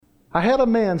I had a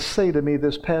man say to me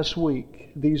this past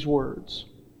week these words.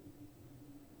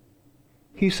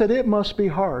 He said, "It must be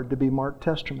hard to be Mark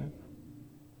Testerman."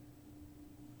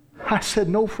 I said,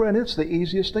 "No, friend, it's the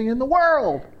easiest thing in the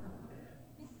world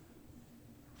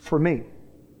for me."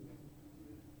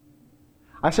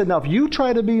 I said, "Now, if you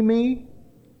try to be me,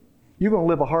 you're going to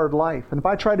live a hard life. And if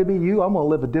I try to be you, I'm going to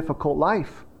live a difficult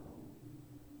life.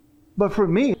 But for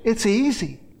me, it's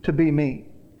easy to be me."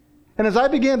 And as I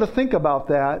began to think about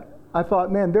that, I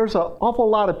thought, man, there's an awful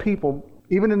lot of people,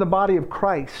 even in the body of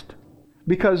Christ,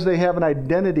 because they have an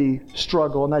identity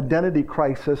struggle, an identity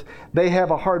crisis, they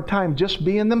have a hard time just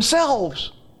being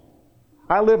themselves.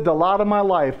 I lived a lot of my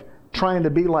life trying to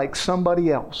be like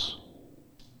somebody else.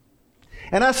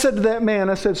 And I said to that man,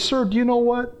 I said, "Sir, do you know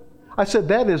what?" I said,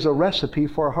 "That is a recipe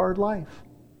for a hard life."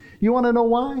 You want to know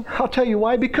why? I'll tell you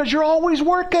why. Because you're always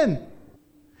working.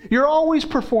 You're always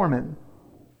performing.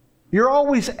 You're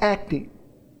always acting.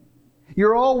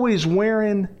 You're always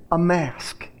wearing a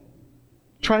mask,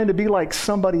 trying to be like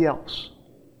somebody else.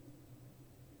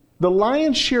 The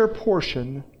lion's share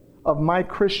portion of my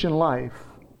Christian life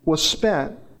was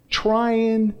spent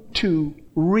trying to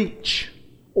reach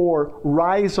or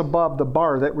rise above the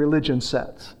bar that religion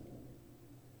sets.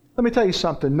 Let me tell you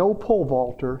something. No pole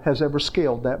vaulter has ever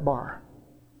scaled that bar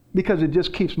because it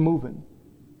just keeps moving.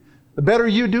 The better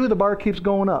you do, the bar keeps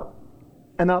going up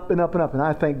and up and up and up. And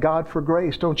I thank God for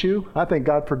grace, don't you? I thank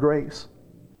God for grace.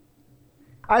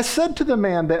 I said to the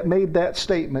man that made that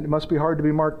statement, "It must be hard to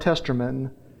be Mark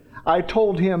Testerman," I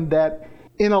told him that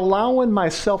in allowing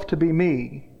myself to be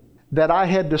me, that I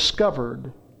had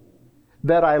discovered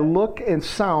that I look and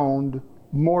sound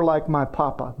more like my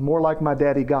papa, more like my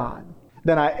daddy God,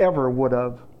 than I ever would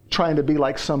have trying to be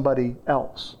like somebody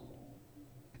else.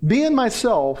 Being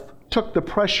myself took the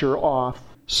pressure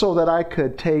off so that I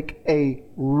could take a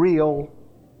real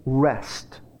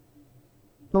rest.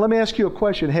 Now let me ask you a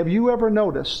question. Have you ever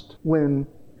noticed when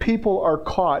people are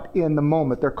caught in the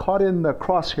moment, they're caught in the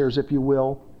crosshairs, if you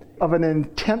will, of an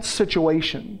intense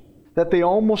situation, that they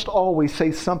almost always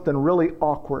say something really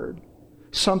awkward,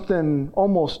 something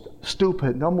almost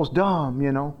stupid, almost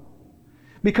dumb,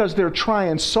 because they're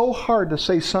trying so hard to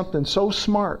say something so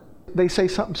smart. They say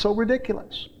something so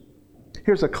ridiculous.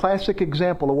 Here's a classic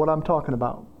example of what I'm talking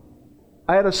about.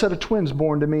 I had a set of twins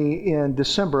born to me in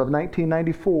December of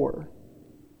 1994.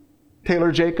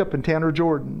 Taylor Jacob and Tanner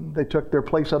Jordan. They took their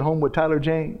place at home with Tyler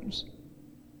James,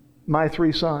 my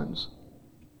 3 sons.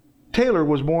 Taylor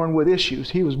was born with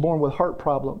issues. He was born with heart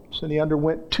problems, and he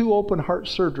underwent 2 open heart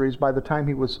surgeries by the time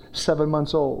he was 7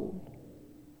 months old.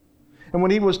 And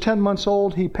when he was 10 months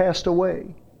old, he passed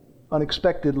away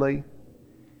unexpectedly.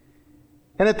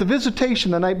 And at the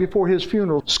visitation the night before his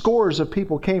funeral, scores of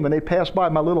people came and they passed by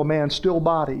my little man's still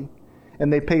body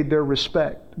and they paid their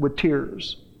respect with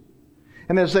tears.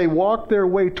 And as they walked their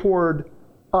way toward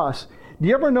us, do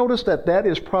you ever notice that that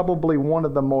is probably one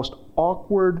of the most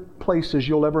awkward places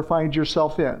you'll ever find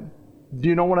yourself in? Do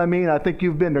you know what I mean? I think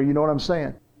you've been there. You know what I'm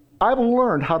saying? I've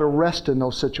learned how to rest in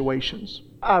those situations.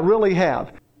 I really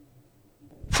have.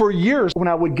 For years, when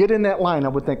I would get in that line, I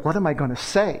would think, what am I going to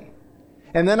say?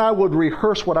 And then I would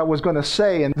rehearse what I was going to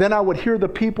say, and then I would hear the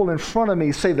people in front of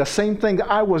me say the same thing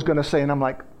I was going to say, and I'm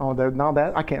like, oh, now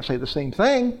that I can't say the same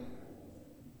thing.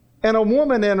 And a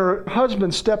woman and her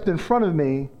husband stepped in front of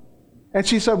me, and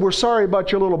she said, "We're sorry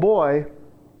about your little boy,"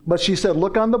 but she said,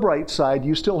 "Look on the bright side,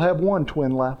 you still have 1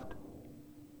 twin left."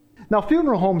 Now,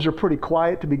 funeral homes are pretty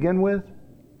quiet to begin with,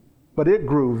 but it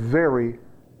grew very,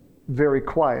 very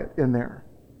quiet in there.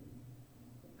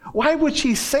 Why would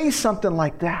she say something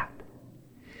like that?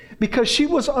 Because she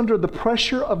was under the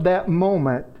pressure of that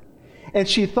moment, and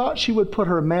she thought she would put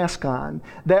her mask on,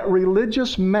 that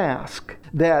religious mask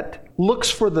that looks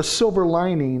for the silver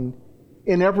lining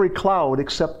in every cloud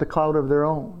except the cloud of their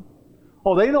own.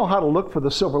 Oh, they know how to look for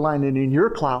the silver lining in your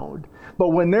cloud, but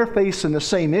when they're facing the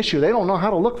same issue, they don't know how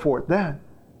to look for it then.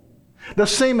 The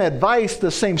same advice,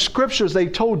 the same scriptures they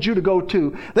told you to go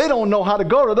to, they don't know how to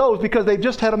go to those because they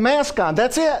just had a mask on.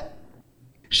 That's it.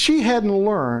 She hadn't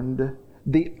learned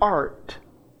the art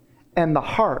and the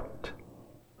heart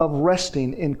of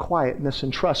resting in quietness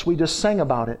and trust. We just sang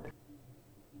about it.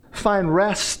 Find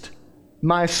rest,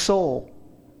 my soul.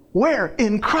 Where?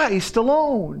 In Christ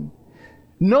alone.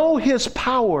 Know His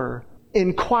power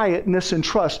in quietness and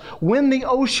trust. When the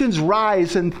oceans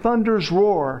rise and thunders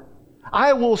roar,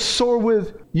 I will soar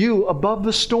with you above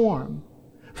the storm.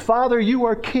 Father, you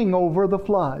are king over the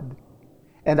flood,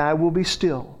 and I will be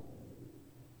still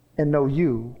and know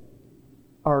you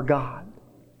are God.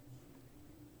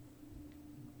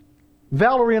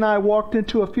 Valerie and I walked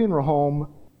into a funeral home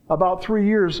about 3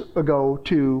 years ago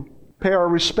to pay our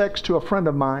respects to a friend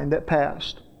of mine that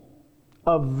passed,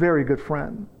 a very good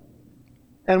friend.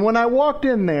 And when I walked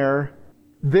in there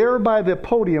by the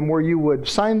podium where you would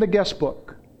sign the guest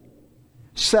book,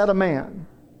 sat a man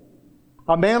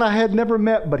I had never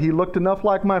met, but he looked enough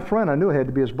like my friend. I knew it had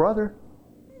to be his brother.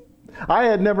 I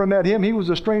had never met him. He was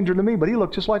a stranger to me, but he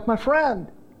looked just like my friend.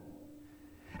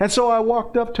 And so I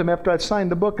walked up to him after I'd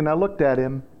signed the book, and I looked at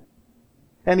him.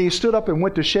 And he stood up and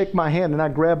went to shake my hand, and I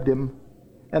grabbed him,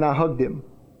 and I hugged him.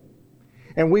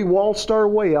 And we waltzed our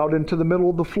way out into the middle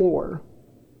of the floor.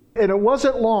 And it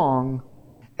wasn't long,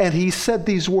 and he said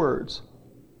these words.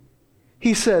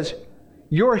 He says,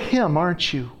 "You're him,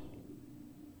 aren't you?"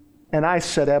 And I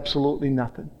said absolutely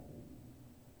nothing.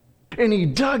 And he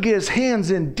dug his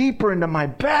hands in deeper into my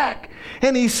back,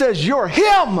 and he says, "You're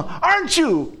him, aren't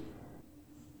you?"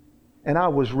 And I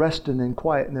was resting in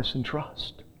quietness and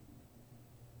trust.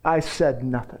 I said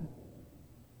nothing.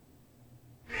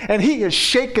 And he is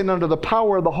shaken under the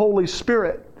power of the Holy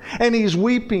Spirit, and he's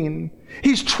weeping.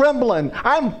 He's trembling.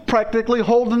 I'm practically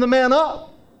holding the man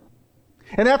up.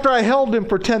 And after I held him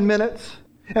for 10 minutes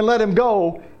and let him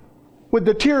go, with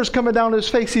the tears coming down his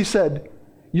face, he said,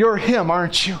 "You're him,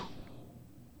 aren't you?"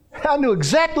 I knew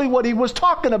exactly what he was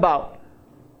talking about.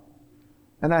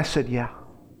 And I said, "Yeah."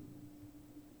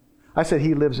 I said,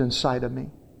 "He lives inside of me."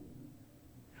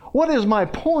 What is my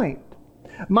point?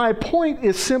 My point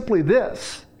is simply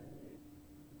this.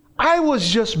 I was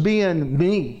just being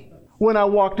me when I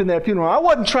walked in that funeral. I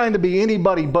wasn't trying to be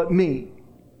anybody but me.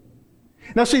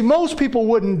 Now see, most people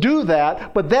wouldn't do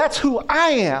that, but that's who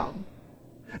I am.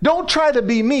 Don't try to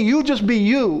be me. You just be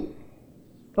you.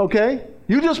 Okay?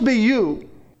 You just be you.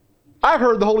 I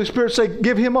heard the Holy Spirit say,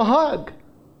 give him a hug.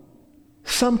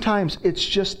 Sometimes it's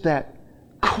just that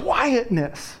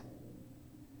quietness.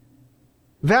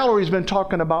 Valerie's been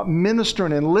talking about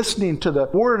ministering and listening to the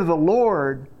word of the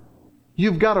Lord.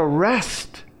 You've got to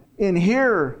rest in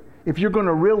here if you're going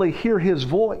to really hear his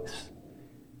voice.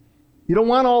 You don't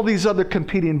want all these other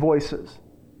competing voices.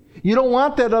 You don't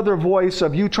want that other voice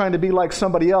of you trying to be like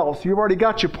somebody else. You've already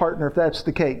got your partner if that's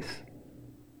the case.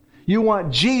 You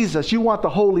want Jesus. You want the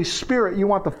Holy Spirit. You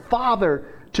want the Father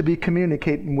to be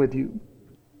communicating with you.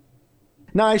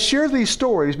 Now, I share these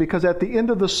stories because at the end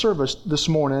of the service this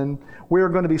morning, we are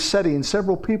going to be setting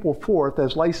several people forth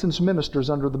as licensed ministers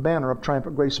under the banner of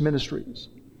Triumphant Grace Ministries.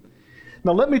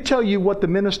 Now, let me tell you what the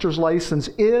minister's license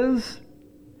is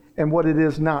and what it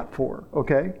is not for,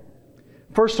 okay?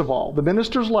 First of all, the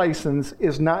minister's license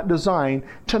is not designed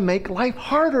to make life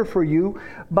harder for you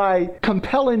by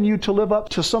compelling you to live up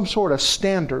to some sort of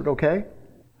standard, okay?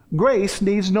 Grace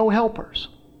needs no helpers.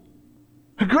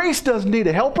 Grace doesn't need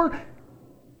a helper.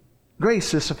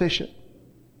 Grace is sufficient.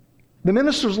 The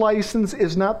minister's license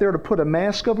is not there to put a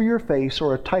mask over your face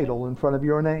or a title in front of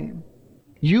your name.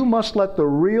 You must let the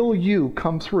real you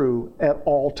come through at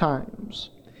all times.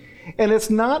 And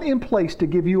it's not in place to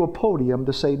give you a podium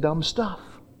to say dumb stuff.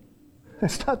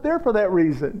 It's not there for that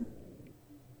reason.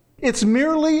 It's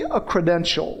merely a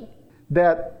credential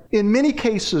that in many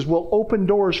cases will open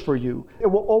doors for you. It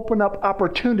will open up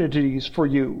opportunities for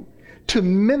you to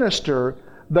minister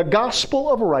the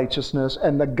gospel of righteousness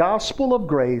and the gospel of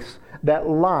grace, that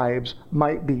lives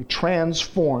might be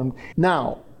transformed.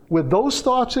 Now, with those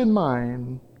thoughts in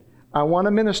mind, I want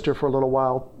to minister for a little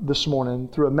while this morning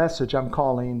through a message I'm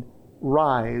calling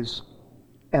Rise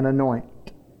and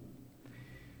Anoint.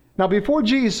 Now, before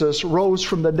Jesus rose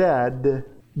from the dead,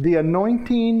 the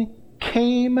anointing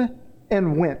came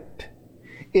and went.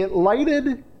 It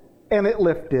lighted and it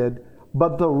lifted,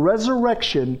 but the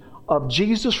resurrection of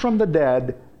Jesus from the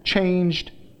dead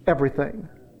changed everything.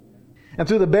 And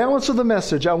through the balance of the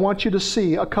message, I want you to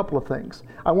see a couple of things.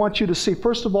 I want you to see,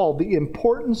 first of all, the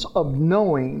importance of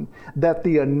knowing that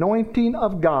the anointing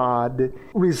of God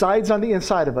resides on the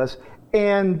inside of us,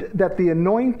 and that the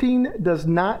anointing does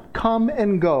not come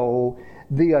and go.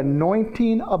 The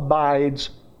anointing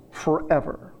abides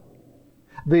forever.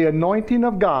 The anointing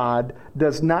of God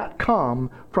does not come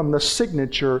from the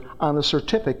signature on a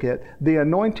certificate. The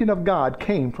anointing of God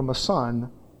came from a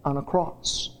son on a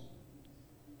cross.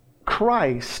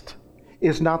 Christ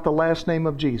is not the last name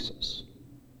of Jesus.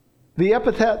 The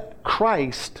epithet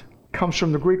Christ comes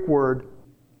from the Greek word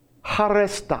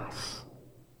charistos.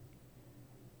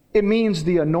 It means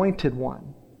the anointed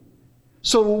one.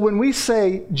 So when we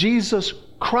say Jesus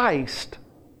Christ,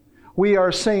 we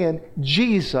are saying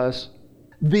Jesus,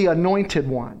 the anointed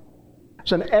one.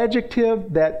 It's an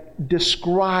adjective that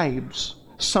describes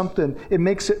something. It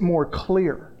makes it more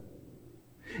clear.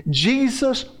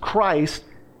 Jesus Christ,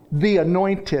 the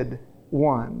anointed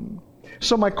one.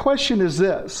 So my question is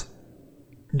this: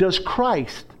 does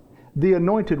Christ, the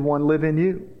Anointed One live in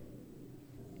you?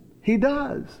 He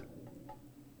does.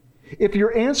 If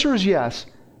your answer is yes,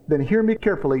 then hear me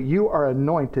carefully. You are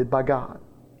anointed by God.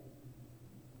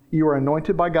 You are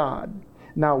anointed by God.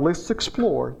 Now let's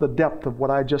explore the depth of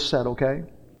what I just said, okay?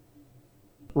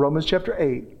 Romans chapter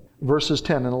 8, verses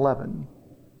 10 and 11.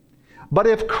 But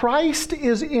if Christ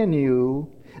is in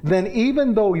you, then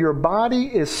even though your body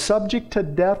is subject to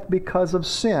death because of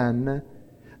sin,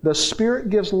 the Spirit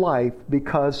gives life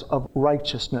because of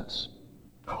righteousness.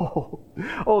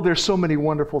 Oh, there's so many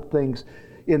wonderful things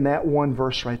in that one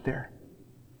verse right there.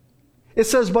 It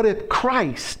says, but if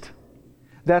Christ,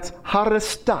 that's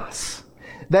haristas,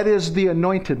 that is the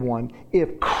Anointed One.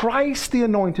 If Christ, the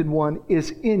Anointed One,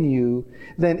 is in you,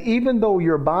 then even though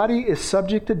your body is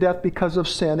subject to death because of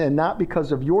sin, and not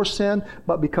because of your sin,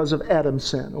 but because of Adam's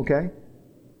sin, okay?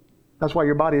 That's why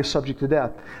your body is subject to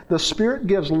death. The Spirit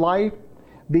gives life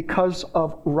because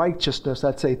of righteousness.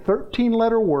 That's a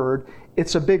 13-letter word.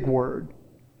 It's a big word.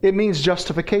 It means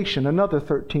justification, another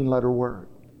 13-letter word.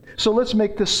 So let's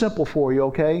make this simple for you,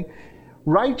 okay?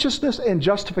 Righteousness and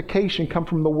justification come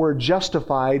from the word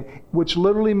justified, which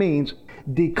literally means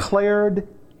declared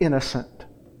innocent.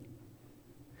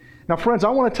 Now, friends, I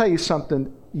want to tell you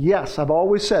something. Yes, I've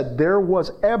always said there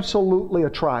was absolutely a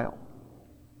trial.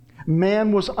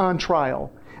 Man was on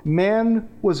trial. Man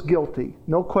was guilty.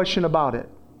 No question about it.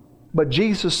 But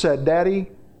Jesus said,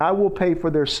 Daddy, I will pay for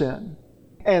their sin.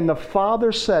 And the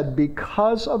Father said,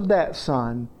 because of that,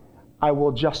 Son, I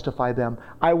will justify them.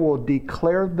 I will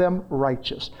declare them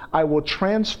righteous. I will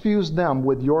transfuse them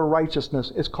with your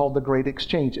righteousness. It's called the Great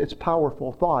Exchange. It's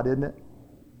powerful thought, isn't it?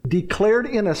 Declared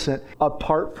innocent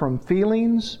apart from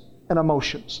feelings and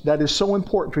emotions. That is so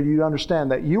important for you to understand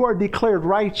that you are declared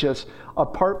righteous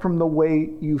apart from the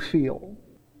way you feel.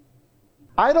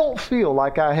 I don't feel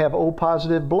like I have O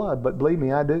positive blood, but believe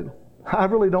me, I do. I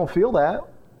really don't feel that.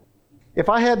 If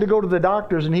I had to go to the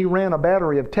doctors and he ran a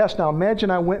battery of tests, now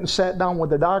imagine I went and sat down with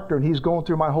the doctor and he's going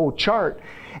through my whole chart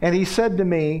and he said to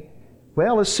me,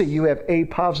 well, let's see, you have A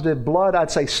positive blood. I'd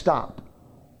say, stop.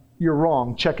 You're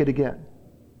wrong. Check it again.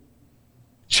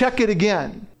 Check it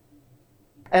again.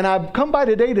 And I've come by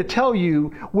today to tell you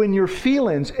when your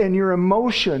feelings and your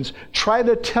emotions try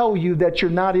to tell you that you're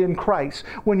not in Christ,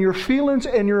 when your feelings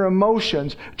and your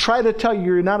emotions try to tell you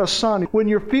you're not a son, when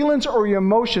your feelings or your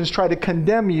emotions try to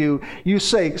condemn you, you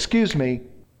say, excuse me,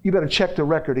 you better check the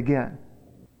record again.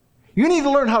 You need to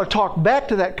learn how to talk back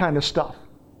to that kind of stuff.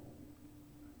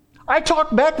 I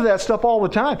talk back to that stuff all the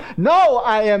time. No,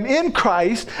 I am in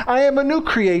Christ. I am a new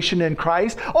creation in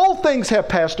Christ. Old things have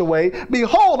passed away.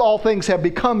 Behold, all things have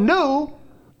become new.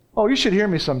 Oh, you should hear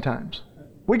me sometimes.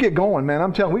 We get going, man.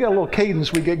 I'm telling you, we got a little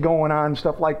cadence we get going on and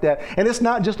stuff like that. And it's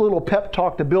not just a little pep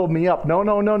talk to build me up.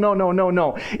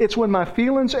 No. It's when my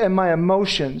feelings and my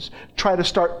emotions try to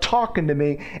start talking to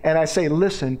me and I say,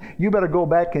 listen, you better go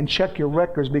back and check your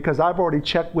records because I've already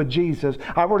checked with Jesus.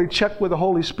 I've already checked with the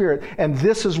Holy Spirit. And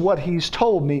this is what He's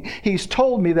told me. He's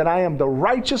told me that I am the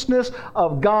righteousness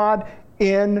of God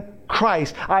in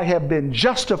Christ. I have been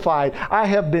justified. I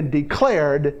have been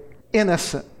declared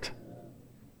innocent.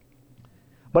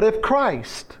 But if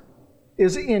Christ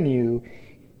is in you,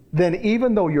 then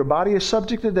even though your body is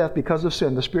subject to death because of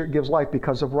sin, the Spirit gives life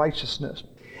because of righteousness.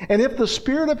 And if the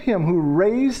Spirit of Him who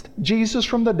raised Jesus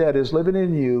from the dead is living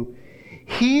in you,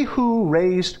 He who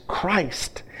raised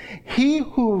Christ, He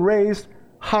who raised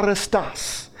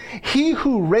Haristas, He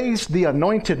who raised the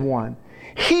Anointed One,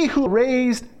 He who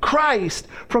raised Christ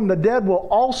from the dead will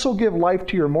also give life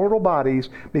to your mortal bodies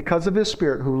because of His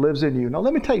Spirit who lives in you. Now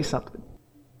let me tell you something.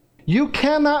 You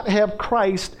cannot have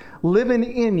Christ living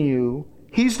in you.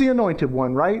 He's the Anointed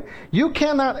One, right? You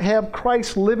cannot have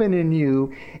Christ living in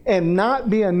you and not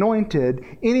be anointed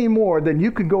any more than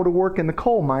you could go to work in the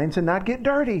coal mines and not get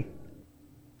dirty.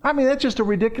 I mean, that's just a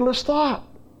ridiculous thought.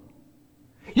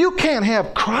 You can't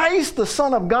have Christ, the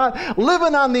Son of God,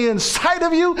 living on the inside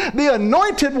of you, the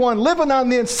Anointed One living on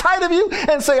the inside of you,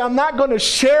 and say, I'm not going to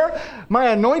share my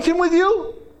anointing with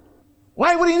you?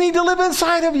 Why would He need to live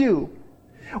inside of you?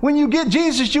 When you get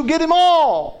Jesus, you get Him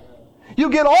all. You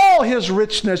get all His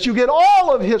richness. You get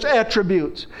all of His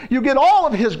attributes. You get all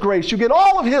of His grace. You get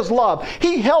all of His love.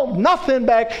 He held nothing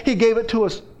back. He gave it to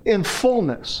us in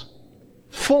fullness.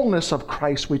 Fullness of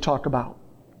Christ we talk about.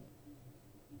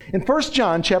 In 1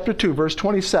 John chapter 2, verse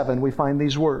 27, we find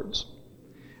these words.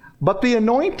 But the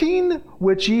anointing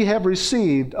which ye have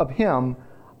received of Him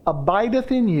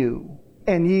abideth in you,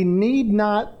 and ye need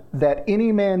not that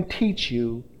any man teach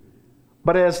you,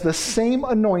 but as the same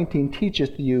anointing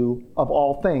teacheth you of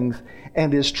all things,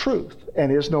 and is truth,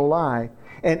 and is no lie,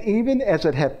 And even as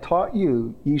it hath taught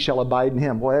you, ye shall abide in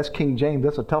him. Boy, that's King James.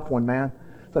 That's a tough one, man.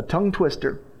 It's a tongue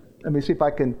twister. Let me see if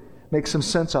I can make some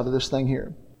sense out of this thing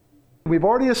here. We've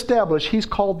already established he's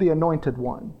called the Anointed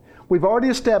One. We've already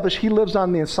established he lives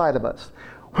on the inside of us.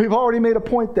 We've already made a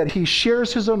point that he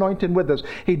shares his anointing with us.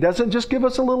 He doesn't just give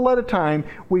us a little at a time.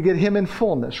 We get him in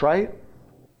fullness, right?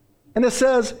 And it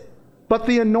says, but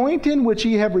the anointing which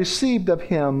ye have received of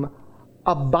him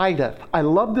abideth. I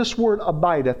love this word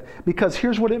abideth because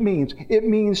here's what it means. It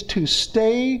means to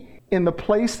stay in the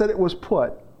place that it was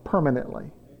put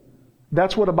permanently.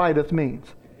 That's what abideth means.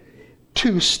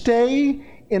 To stay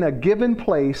in a given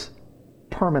place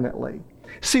permanently.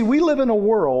 See, we live in a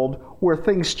world where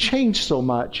things change so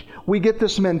much, we get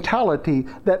this mentality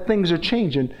that things are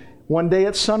changing. One day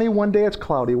it's sunny, one day it's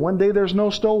cloudy. One day there's no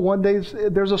snow, one day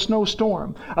there's a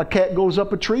snowstorm. A cat goes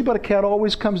up a tree, but a cat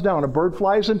always comes down. A bird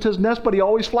flies into his nest, but he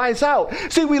always flies out.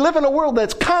 See, we live in a world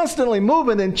that's constantly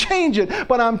moving and changing,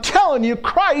 but I'm telling you,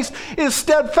 Christ is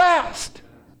steadfast.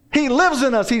 He lives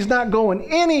in us. He's not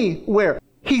going anywhere.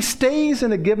 He stays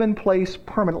in a given place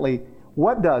permanently.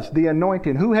 What does? The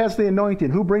anointing. Who has the anointing?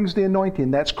 Who brings the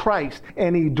anointing? That's Christ.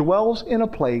 And he dwells in a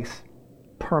place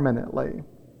permanently.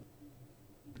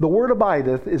 The word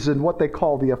abideth is in what they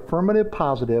call the affirmative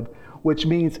positive, which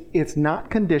means it's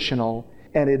not conditional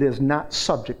and it is not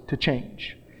subject to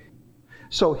change.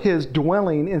 So his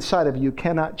dwelling inside of you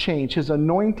cannot change. His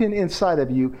anointing inside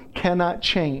of you cannot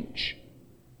change.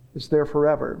 It's there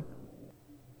forever.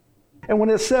 And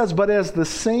when it says, but as the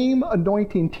same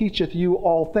anointing teacheth you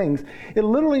all things, it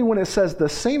literally, when it says the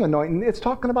same anointing, it's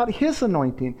talking about his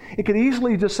anointing. It could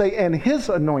easily just say, and his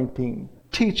anointing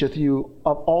teacheth you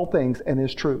of all things and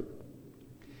is true.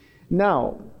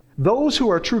 Now, those who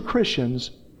are true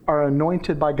Christians are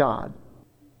anointed by God.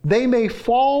 They may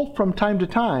fall from time to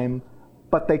time,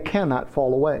 but they cannot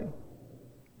fall away.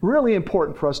 Really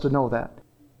important for us to know that.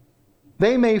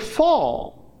 They may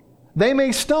fall, they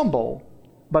may stumble,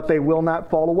 but they will not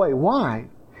fall away. Why?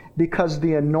 Because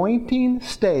the anointing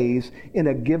stays in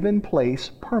a given place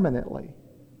permanently.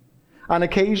 On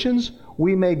occasions,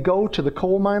 we may go to the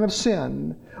coal mine of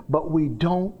sin, but we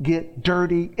don't get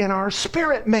dirty in our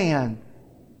spirit man.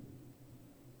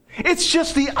 It's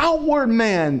just the outward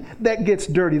man that gets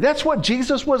dirty. That's what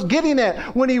Jesus was getting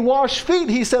at. When he washed feet,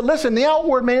 he said, listen, the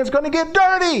outward man's going to get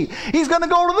dirty. He's going to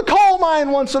go to the coal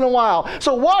mine once in a while.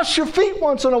 So wash your feet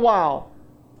once in a while.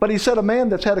 But he said a man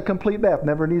that's had a complete bath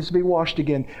never needs to be washed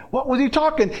again. What was he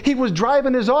talking? He was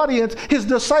driving his audience, his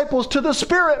disciples, to the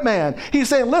spirit man. He's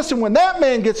saying, listen, when that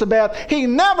man gets a bath, he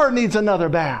never needs another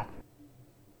bath.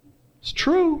 It's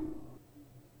true.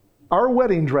 Our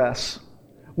wedding dress,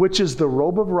 which is the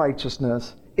robe of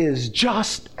righteousness, is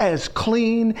just as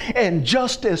clean and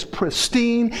just as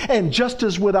pristine and just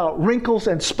as without wrinkles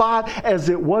and spot as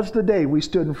it was the day we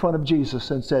stood in front of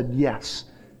Jesus and said, yes,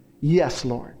 yes,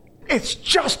 Lord. It's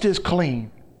just as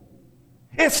clean.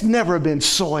 It's never been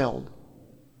soiled.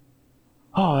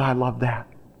 Oh, I love that.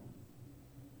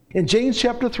 In James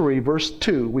chapter 3, verse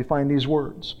 2, we find these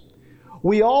words.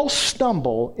 We all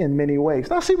stumble in many ways.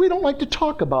 Now, see, we don't like to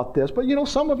talk about this, but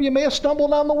some of you may have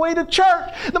stumbled on the way to church.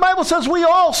 The Bible says we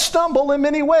all stumble in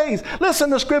many ways.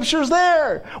 Listen, the scripture's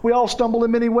there. We all stumble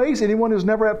in many ways. Anyone who's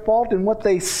never at fault in what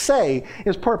they say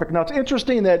is perfect. Now, it's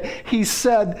interesting that he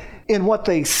said in what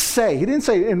they say. He didn't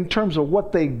say in terms of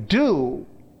what they do.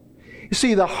 You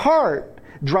see, the heart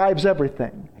drives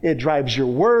everything. It drives your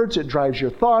words, it drives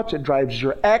your thoughts, it drives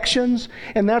your actions.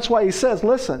 And that's why he says,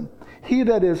 listen, he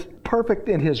that is perfect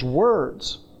in his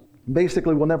words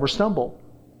basically will never stumble.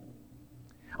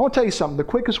 I want to tell you something. The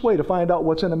quickest way to find out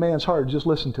what's in a man's heart is just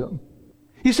listen to him.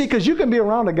 You see, because you can be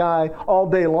around a guy all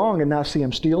day long and not see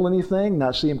him steal anything,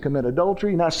 not see him commit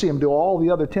adultery, not see him do all the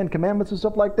other 10 commandments and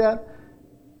stuff like that.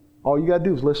 All you got to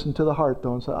do is listen to the heart,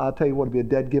 though. And so I'll tell you what, it'll be a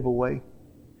dead giveaway.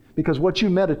 Because what you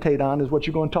meditate on is what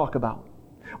you're going to talk about.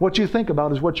 What you think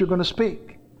about is what you're going to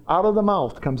speak. Out of the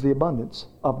mouth comes the abundance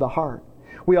of the heart.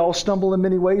 We all stumble in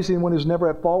many ways. Anyone who's never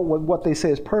at fault with what they say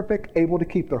is perfect, able to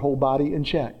keep their whole body in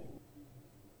check.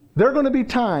 There are going to be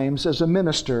times as a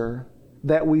minister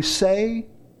that we say,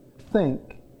 think,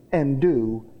 and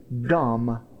do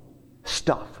dumb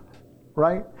stuff.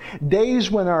 Right?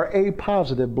 Days when our A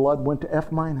positive blood went to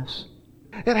F minus.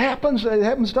 It happens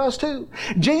to us too.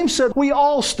 James said we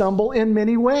all stumble in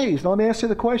many ways. Now let me ask you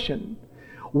the question.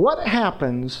 What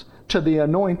happens to the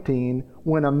anointing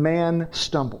when a man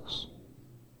stumbles?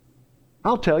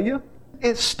 I'll tell you.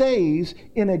 It stays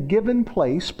in a given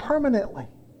place permanently.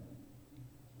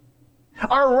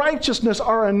 Our righteousness,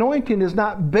 our anointing is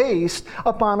not based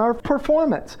upon our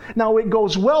performance. Now, it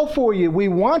goes well for you. We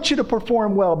want you to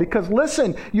perform well because,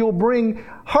 listen, you'll bring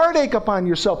heartache upon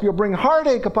yourself. You'll bring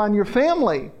heartache upon your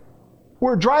family.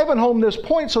 We're driving home this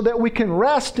point so that we can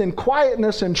rest in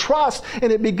quietness and trust,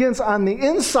 and it begins on the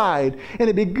inside. And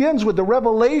it begins with the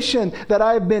revelation that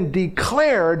I've been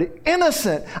declared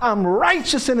innocent. I'm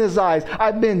righteous in His eyes.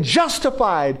 I've been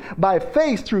justified by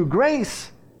faith through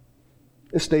grace.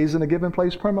 It stays in a given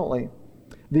place permanently.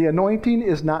 The anointing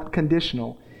is not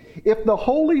conditional. If the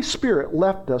Holy Spirit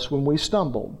left us when we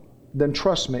stumbled, then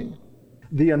trust me,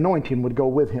 the anointing would go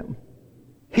with Him.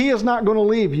 He is not going to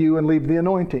leave you and leave the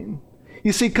anointing.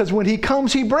 You see, because when He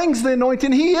comes, He brings the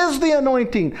anointing. He is the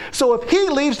anointing. So if He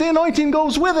leaves, the anointing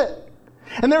goes with it.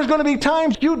 And there's going to be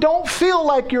times you don't feel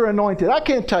like you're anointed. I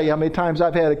can't tell you how many times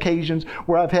I've had occasions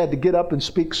where I've had to get up and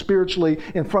speak spiritually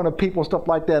in front of people and stuff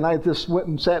like that. And I just went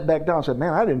and sat back down and said,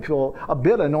 man, I didn't feel a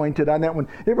bit anointed on that one.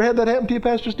 You ever had that happen to you,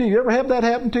 Pastor Steve? You ever have that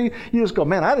happen to you? You just go,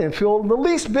 man, I didn't feel the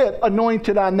least bit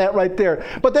anointed on that right there.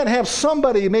 But then have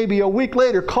somebody maybe a week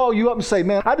later call you up and say,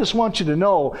 man, I just want you to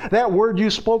know that word you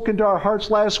spoke into our hearts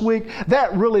last week,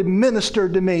 that really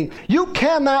ministered to me. You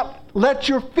cannot let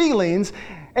your feelings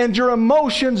and your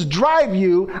emotions drive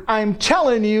you. I'm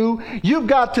telling you, you've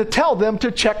got to tell them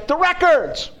to check the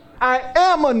records. I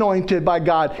am anointed by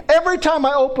God. Every time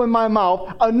I open my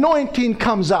mouth, anointing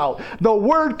comes out. The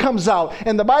word comes out.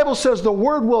 And the Bible says the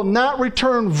word will not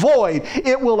return void.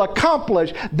 It will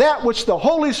accomplish that which the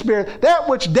Holy Spirit, that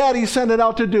which Daddy sent it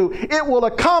out to do. It will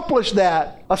accomplish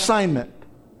that assignment.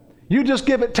 You just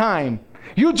give it time.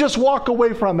 You just walk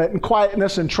away from it in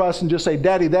quietness and trust and just say,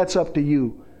 Daddy, that's up to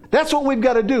you. That's what we've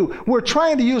got to do. We're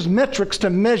trying to use metrics to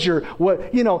measure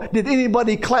what, did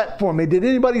anybody clap for me? Did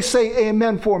anybody say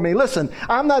amen for me? Listen,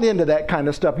 I'm not into that kind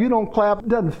of stuff. You don't clap, it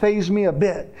doesn't faze me a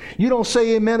bit. You don't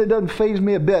say amen, it doesn't faze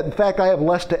me a bit. In fact, I have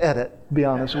less to edit, to be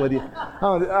honest with you.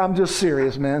 I'm just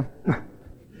serious, man.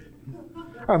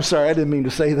 I'm sorry, I didn't mean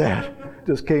to say that.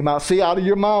 Just came out. See, out of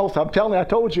your mouth. I'm telling you, I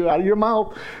told you, out of your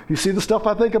mouth. You see the stuff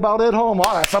I think about at home.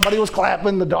 All right, somebody was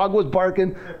clapping, the dog was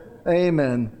barking.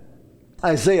 Amen.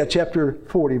 Isaiah chapter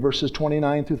 40, verses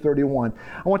 29 through 31.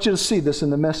 I want you to see this in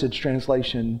the Message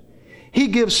translation. He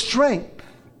gives strength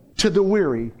to the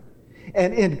weary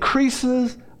and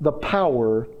increases the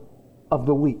power of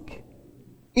the weak.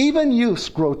 Even youths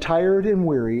grow tired and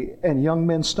weary, and young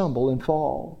men stumble and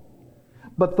fall.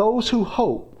 But those who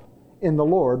hope in the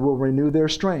Lord will renew their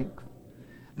strength.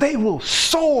 They will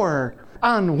soar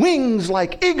on wings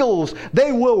like eagles.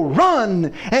 They will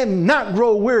run and not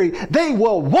grow weary. They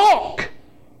will walk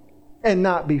and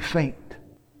not be faint.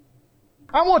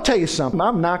 I want to tell you something.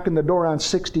 I'm knocking the door on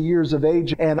 60 years of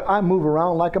age, and I move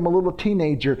around like I'm a little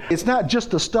teenager. It's not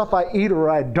just the stuff I eat or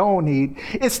I don't eat.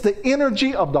 It's the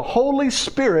energy of the Holy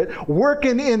Spirit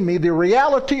working in me, the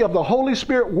reality of the Holy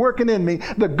Spirit working in me,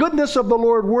 the goodness of the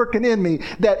Lord working in me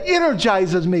that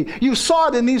energizes me. You saw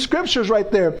it in these scriptures right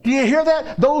there. Do you hear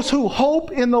that? Those who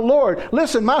hope in the Lord.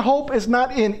 Listen, my hope is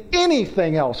not in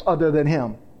anything else other than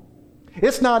Him.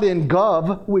 It's not in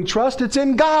Gov we trust. It's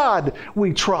in God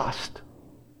we trust.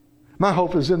 My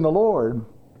hope is in the Lord.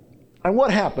 And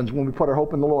what happens when we put our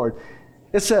hope in the Lord?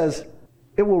 It says,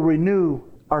 it will renew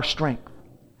our strength.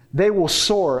 They will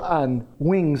soar on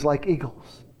wings like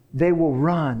eagles. They will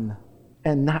run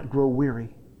and not grow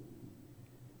weary.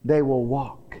 They will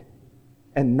walk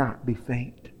and not be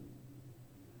faint.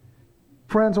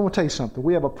 Friends, I want to tell you something.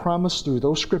 We have a promise through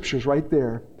those scriptures right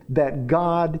there that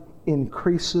God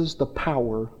increases the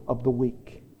power of the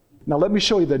weak. Now let me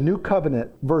show you the New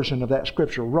Covenant version of that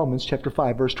scripture, Romans chapter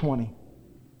 5, verse 20.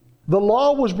 The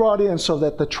law was brought in so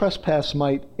that the trespass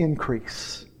might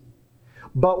increase.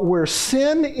 But where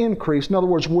sin increased, in other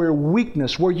words, where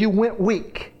weakness, where you went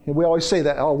weak, and we always say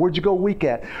that, oh, where'd you go weak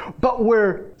at? But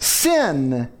where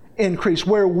sin increased,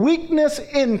 where weakness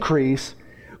increased,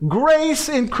 grace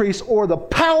increased, or the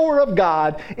power of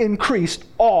God increased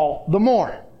all the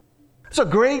more. It's a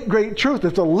great, great truth.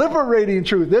 It's a liberating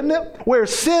truth, isn't it? Where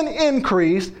sin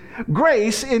increased,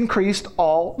 grace increased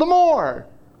all the more.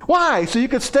 Why? So you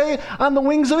could stay on the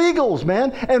wings of eagles,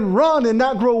 man, and run and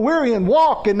not grow weary and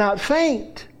walk and not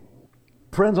faint.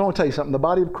 Friends, I want to tell you something. The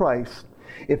body of Christ,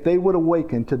 if they would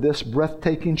awaken to this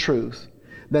breathtaking truth,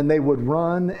 then they would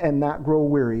run and not grow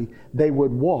weary. They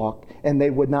would walk and they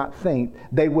would not faint.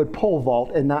 They would pole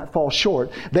vault and not fall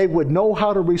short. They would know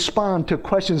how to respond to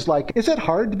questions like, is it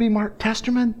hard to be Mark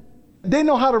Testerman? They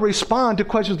know how to respond to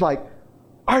questions like,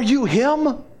 are you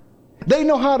him? They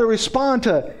know how to respond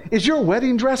to, is your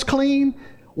wedding dress clean?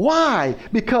 Why?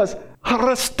 Because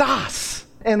Haristas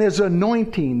and His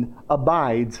anointing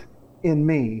abides in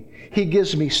me. He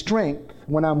gives me strength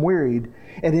when I'm wearied,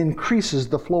 and increases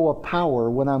the flow of power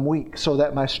when I'm weak, so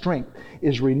that my strength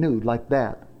is renewed like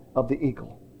that of the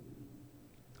eagle.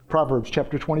 Proverbs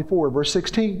chapter 24, verse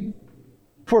 16.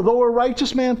 For though a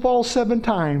righteous man falls 7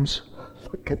 times,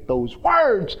 look at those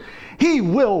words, he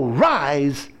will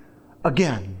rise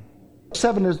again.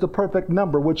 7 is the perfect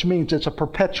number, which means it's a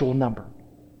perpetual number.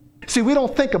 See, we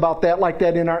don't think about that like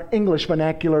that in our English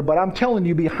vernacular, but I'm telling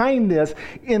you, behind this,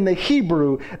 in the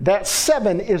Hebrew, that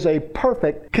 7 is a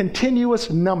perfect, continuous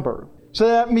number. So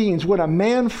that means when a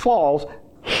man falls,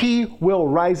 he will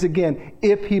rise again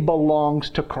if he belongs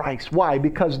to Christ. Why?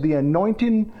 Because the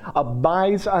anointing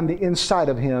abides on the inside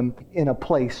of him in a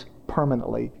place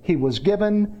permanently. He was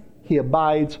given, he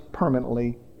abides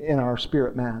permanently in our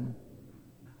spirit man.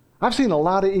 I've seen a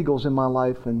lot of eagles in my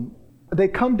life, and they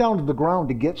come down to the ground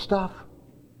to get stuff,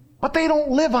 but they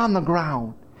don't live on the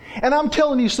ground. And I'm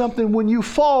telling you something, when you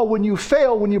fall, when you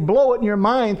fail, when you blow it in your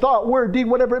mind, thought, word, deed,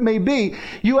 whatever it may be,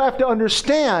 you have to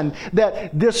understand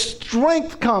that this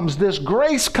strength comes, this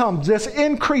grace comes, this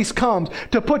increase comes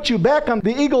to put you back on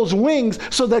the eagle's wings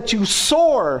so that you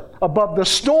soar above the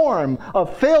storm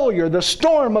of failure, the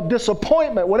storm of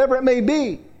disappointment, whatever it may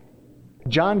be.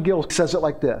 John Gill says it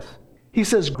like this. He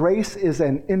says, grace is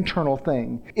an internal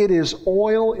thing. It is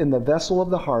oil in the vessel of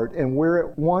the heart, and where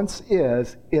it once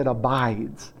is, it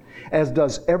abides, as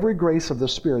does every grace of the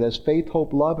Spirit, as faith,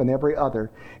 hope, love, and every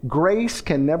other. Grace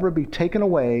can never be taken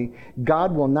away.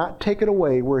 God will not take it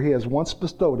away where He has once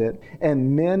bestowed it,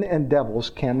 and men and devils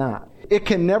cannot. It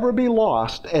can never be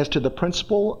lost as to the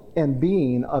principle and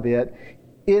being of it.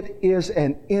 It is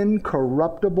an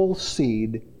incorruptible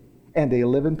seed and a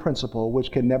living principle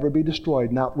which can never be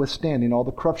destroyed, notwithstanding all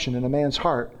the corruption in a man's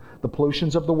heart, the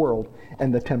pollutions of the world,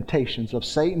 and the temptations of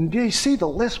Satan. Do you see the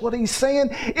list, what he's saying?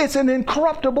 It's an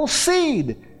incorruptible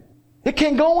seed. It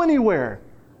can't go anywhere.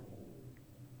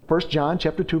 1 John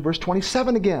chapter 2, verse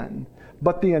 27 again.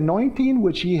 But the anointing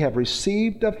which ye have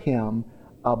received of him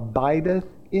abideth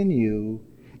in you,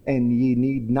 and ye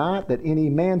need not that any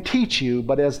man teach you,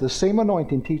 but as the same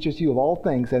anointing teacheth you of all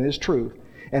things and is truth,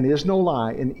 and is no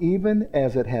lie, and even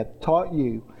as it hath taught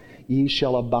you, ye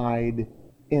shall abide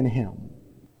in him.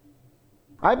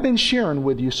 I've been sharing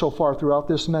with you so far throughout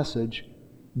this message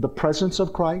the presence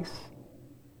of Christ,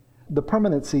 the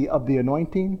permanency of the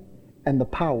anointing, and the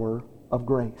power of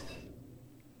grace.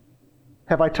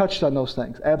 Have I touched on those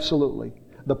things? Absolutely.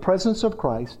 The presence of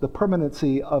Christ, the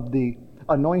permanency of the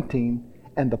anointing,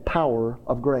 and the power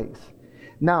of grace.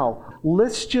 Now,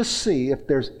 let's just see if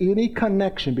there's any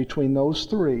connection between those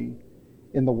three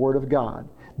in the Word of God.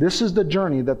 This is the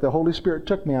journey that the Holy Spirit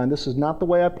took me on. This is not the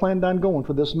way I planned on going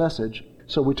for this message.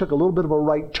 So we took a little bit of a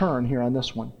right turn here on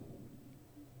this one.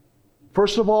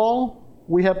 First of all,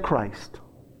 we have Christ.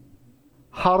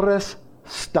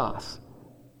 Charistos.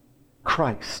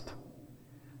 Christ.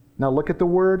 Now look at the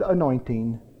word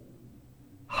anointing.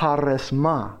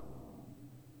 Charisma.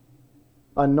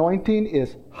 Anointing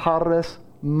is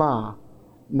charisma.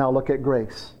 Now look at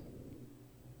grace.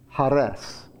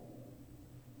 Charis.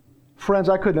 Friends,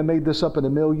 I couldn't have made this up in a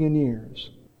million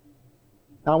years.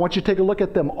 Now I want you to take a look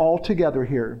at them all together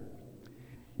here.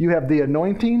 You have the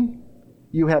anointing,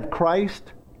 you have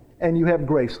Christ, and you have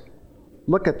grace.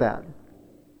 Look at that.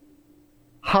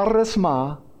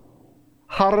 Charisma,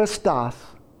 charistos,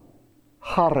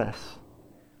 charis.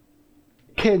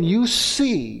 Can you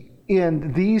see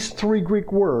in these three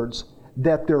Greek words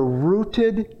that they're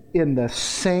rooted in the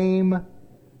same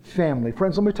family?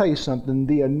 Friends, let me tell you something.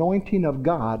 The anointing of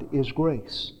God is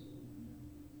grace.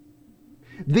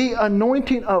 The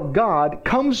anointing of God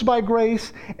comes by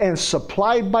grace and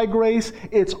supplied by grace.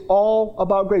 It's all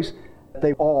about grace.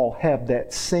 They all have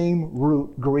that same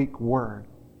root Greek word.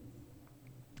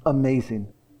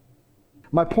 Amazing.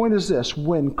 My point is this.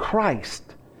 When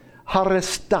Christ,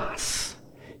 charistos,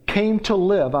 came to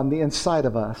live on the inside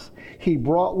of us, He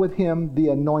brought with Him the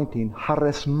anointing,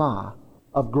 charisma,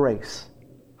 of grace.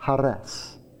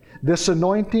 Charis. This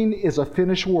anointing is a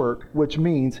finished work, which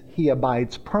means He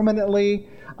abides permanently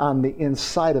on the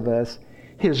inside of us.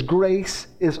 His grace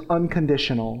is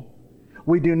unconditional.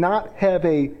 We do not have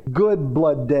a good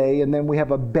blood day and then we have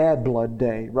a bad blood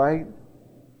day, right?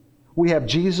 We have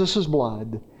Jesus'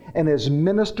 blood. And as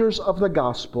ministers of the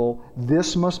gospel,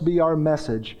 this must be our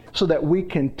message so that we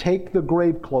can take the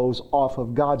grave clothes off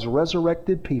of God's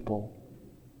resurrected people.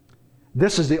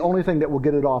 This is the only thing that will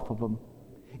get it off of them,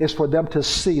 is for them to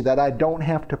see that I don't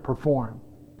have to perform,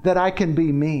 that I can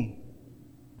be me.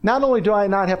 Not only do I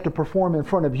not have to perform in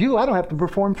front of you, I don't have to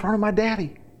perform in front of my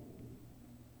daddy.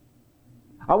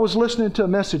 I was listening to a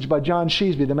message by John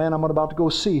Sheesby, the man I'm about to go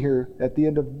see here at the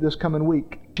end of this coming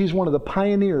week. He's one of the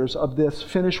pioneers of this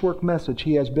finished work message.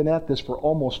 He has been at this for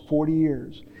almost 40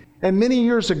 years. And many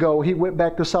years ago, he went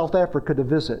back to South Africa to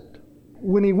visit.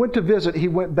 When he went to visit, he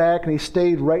went back and he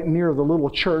stayed right near the little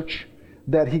church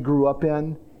that he grew up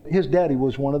in. His daddy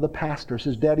was one of the pastors.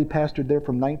 His daddy pastored there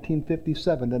from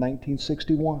 1957 to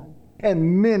 1961.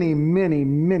 And many, many,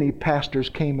 many pastors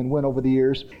came and went over the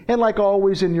years. And like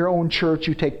always in your own church,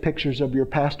 you take pictures of your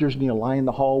pastors and you line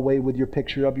the hallway with your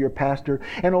picture of your pastor.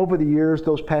 And over the years,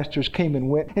 those pastors came and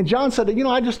went. And John said,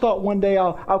 I just thought one day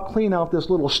I'll clean out this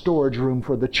little storage room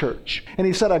for the church. And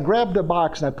he said, I grabbed a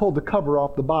box and I pulled the cover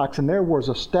off the box, and there was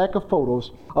a stack of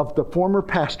photos of the former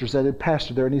pastors that had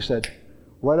pastored there. And he said,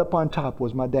 right up on top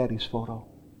was my daddy's photo.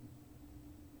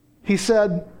 He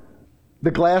said,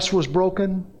 the glass was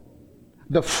broken.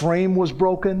 The frame was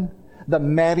broken. The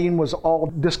matting was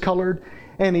all discolored.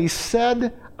 And he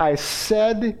said, I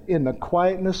said in the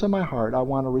quietness of my heart, I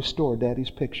want to restore Daddy's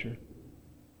picture.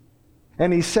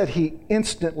 And he said he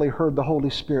instantly heard the Holy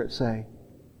Spirit say,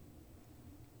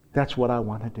 that's what I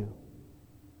want to do.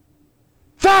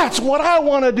 That's what I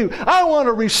want to do. I want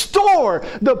to restore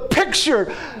the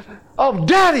picture of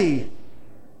Daddy.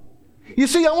 You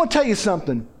see, I want to tell you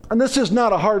something. And this is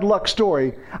not a hard luck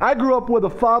story. I grew up with a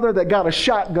father that got a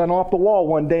shotgun off the wall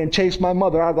one day and chased my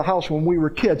mother out of the house when we were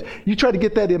kids. You try to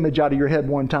get that image out of your head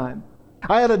one time.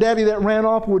 I had a daddy that ran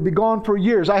off and would be gone for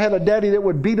years. I had a daddy that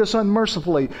would beat us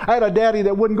unmercifully. I had a daddy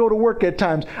that wouldn't go to work at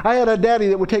times. I had a daddy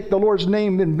that would take the Lord's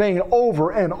name in vain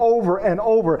over and over and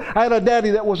over. I had a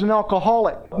daddy that was an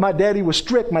alcoholic. My daddy was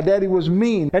strict. My daddy was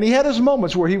mean. And he had his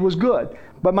moments where he was good.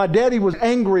 But my daddy was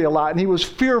angry a lot, and he was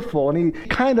fearful, and he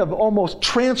kind of almost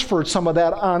transferred some of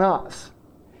that on us.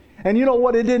 And you know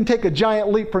what? It didn't take a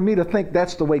giant leap for me to think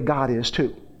that's the way God is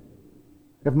too.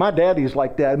 If my daddy's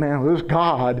like that, man, there's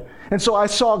God. And so I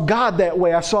saw God that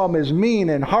way. I saw him as mean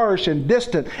and harsh and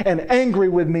distant and angry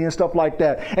with me and stuff like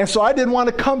that. And so I didn't want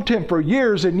to come to him for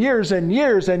years and years and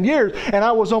years and years. And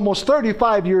I was almost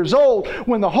 35 years old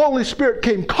when the Holy Spirit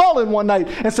came calling one night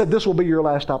and said, this will be your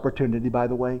last opportunity, by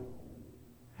the way.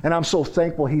 And I'm so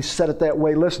thankful he said it that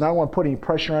way. Listen, I don't want to put any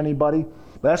pressure on anybody.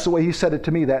 But that's the way he said it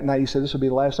to me that night. He said, this will be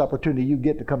the last opportunity you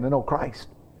get to come to know Christ.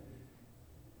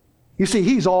 You see,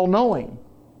 he's all-knowing.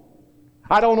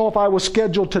 I don't know if I was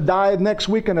scheduled to die next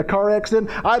week in a car accident.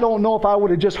 I don't know if I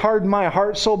would have just hardened my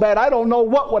heart so bad. I don't know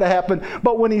what would have happened.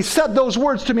 But when he said those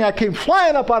words to me, I came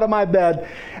flying up out of my bed.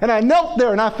 And I knelt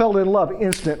there and I fell in love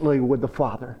instantly with the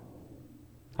Father.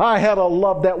 I had a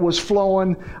love that was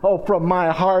flowing from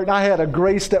my heart. I had a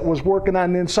grace that was working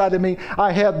on the inside of me.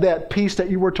 I had that peace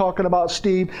that you were talking about,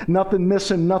 Steve. Nothing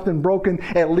missing, nothing broken,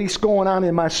 at least going on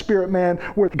in my spirit, man,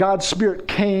 where God's Spirit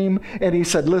came and he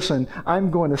said, listen,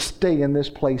 I'm going to stay in this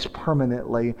place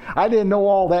permanently. I didn't know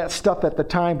all that stuff at the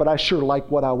time, but I sure liked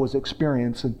what I was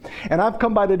experiencing. And I've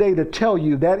come by today to tell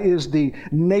you that is the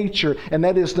nature and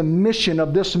that is the mission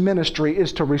of this ministry,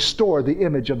 is to restore the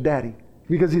image of Daddy.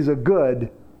 Because he's a good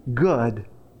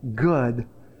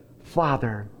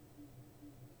Father.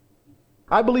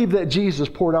 I believe that Jesus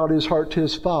poured out his heart to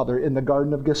his Father in the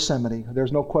Garden of Gethsemane.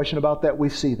 There's no question about that. We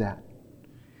see that.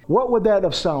 What would that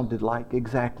have sounded like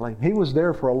exactly? He was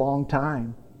there for a long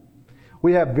time.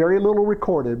 We have very little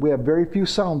recorded. We have very few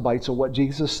sound bites of what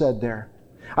Jesus said there.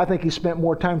 I think he spent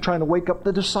more time trying to wake up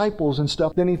the disciples and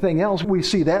stuff than anything else. We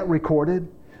see that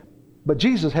recorded. But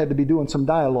Jesus had to be doing some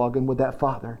dialoguing with that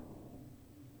Father.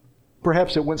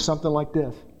 Perhaps it went something like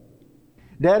this.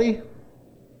 Daddy,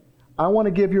 I want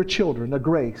to give your children a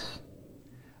grace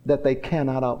that they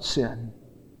cannot out-sin.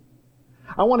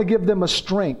 I want to give them a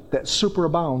strength that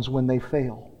superabounds when they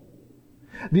fail.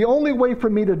 The only way for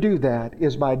me to do that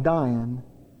is by dying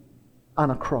on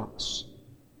a cross.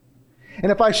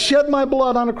 And if I shed my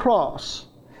blood on a cross,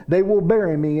 they will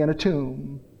bury me in a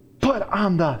tomb. But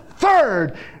on the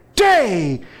third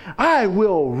day, I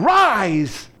will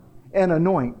rise and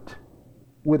anoint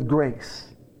with grace.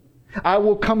 I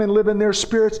will come and live in their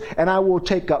spirits, and I will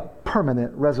take up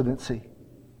permanent residency.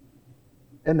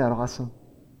 Isn't that awesome?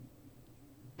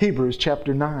 Hebrews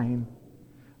chapter 9,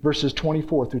 verses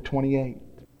 24 through 28.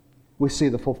 We see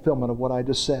the fulfillment of what I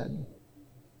just said.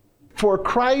 For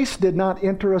Christ did not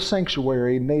enter a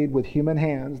sanctuary made with human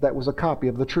hands that was a copy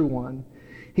of the true one.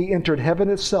 He entered heaven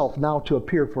itself now to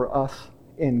appear for us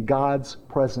in God's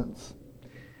presence.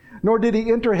 Nor did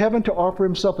he enter heaven to offer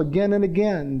himself again and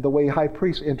again, the way high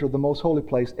priests enter the most holy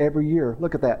place every year.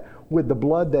 Look at that. With the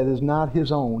blood that is not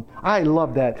his own. I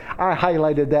love that. I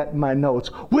highlighted that in my notes.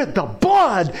 With the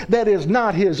blood that is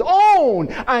not his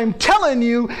own. I'm telling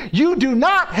you, you do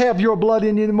not have your blood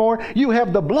in you anymore. You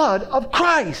have the blood of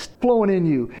Christ flowing in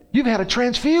you. You've had a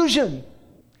transfusion.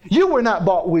 You were not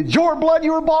bought with your blood.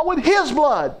 You were bought with his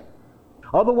blood.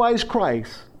 Otherwise,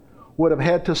 Christ would have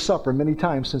had to suffer many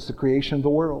times since the creation of the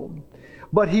world.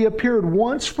 But he appeared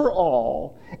once for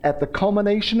all at the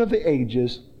culmination of the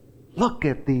ages. Look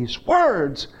at these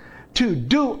words. To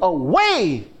do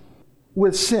away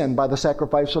with sin by the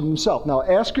sacrifice of himself. Now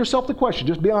ask yourself the question.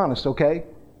 Just be honest, okay?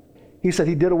 He said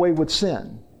he did away with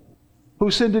sin.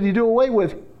 Whose sin did he do away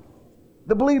with?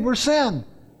 The believer's sin.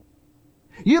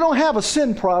 You don't have a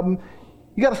sin problem.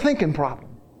 You got a thinking problem.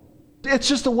 It's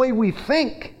just the way we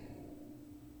think.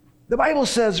 The Bible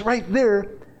says right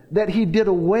there that he did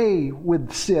away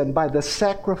with sin by the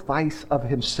sacrifice of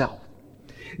himself.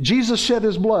 Jesus shed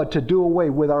his blood to do away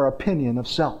with our opinion of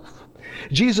self.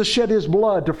 Jesus shed his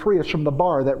blood to free us from the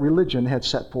bar that religion had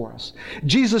set for us.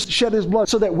 Jesus shed his blood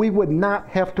so that we would not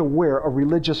have to wear a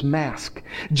religious mask.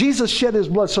 Jesus shed his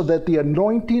blood so that the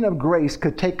anointing of grace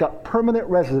could take up permanent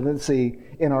residency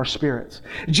in our spirits.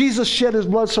 Jesus shed his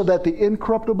blood so that the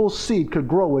incorruptible seed could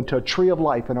grow into a tree of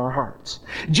life in our hearts.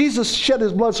 Jesus shed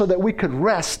his blood so that we could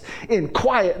rest in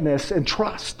quietness and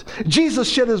trust. Jesus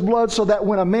shed his blood so that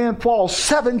when a man falls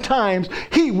 7 times,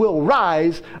 he will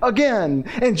rise again.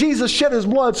 And Jesus shed his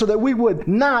blood so that we would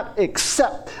not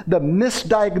accept the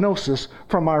misdiagnosis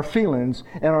from our feelings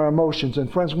and our emotions.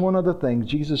 And friends, one other thing,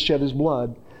 Jesus shed his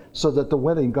blood so that the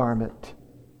wedding garment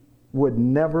would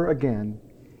never again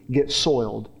get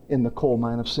soiled in the coal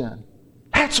mine of sin.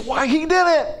 That's why he did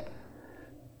it.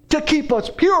 To keep us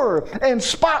pure and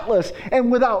spotless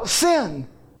and without sin.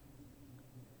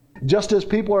 Just as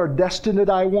people are destined to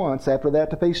die once, after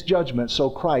that to face judgment, so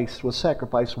Christ was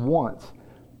sacrificed once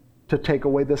to take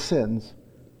away the sins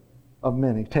of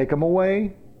many. Take them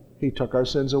away, he took our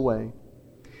sins away.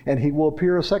 And he will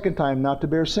appear a second time not to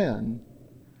bear sin,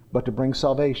 but to bring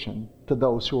salvation to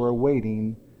those who are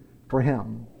waiting for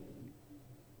him.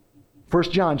 1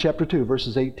 John chapter 2,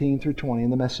 verses 18 through 20 in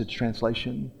the Message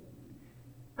translation.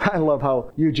 I love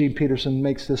how Eugene Peterson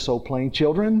makes this so plain.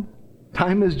 Children,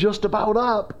 time is just about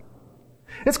up.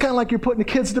 It's kind of like you're putting the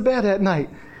kids to bed at night.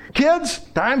 Kids,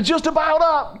 time's just about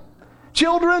up.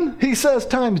 Children, he says,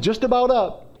 time's just about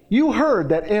up. You heard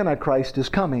that Antichrist is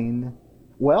coming.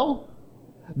 Well,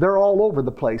 they're all over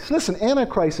the place. Listen,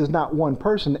 Antichrist is not one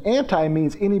person. Anti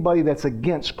means anybody that's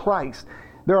against Christ.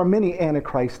 There are many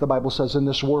Antichrists, the Bible says, in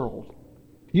this world.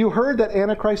 You heard that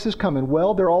Antichrist is coming.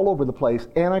 Well, they're all over the place.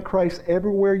 Antichrist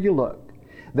everywhere you look.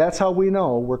 That's how we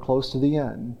know we're close to the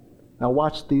end. Now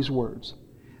watch these words.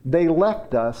 They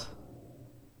left us,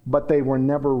 but they were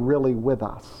never really with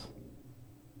us.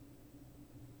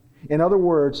 In other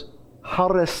words,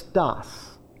 Haristas,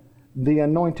 the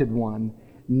anointed one,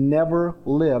 never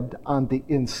lived on the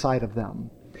inside of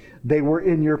them. They were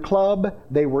in your club,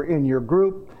 they were in your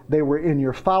group, they were in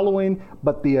your following,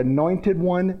 but the anointed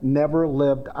one never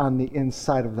lived on the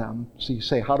inside of them. So you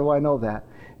say, how do I know that?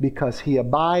 Because he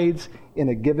abides in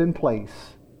a given place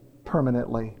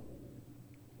permanently,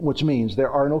 which means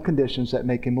there are no conditions that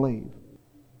make him leave.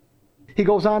 He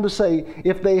goes on to say,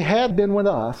 if they had been with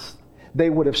us, they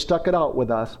would have stuck it out with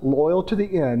us, loyal to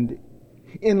the end.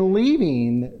 In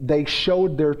leaving, they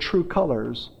showed their true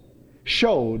colors,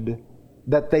 showed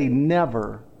that they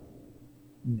never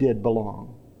did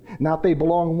belong. Not they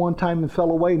belonged one time and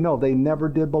fell away. No, they never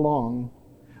did belong.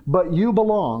 But you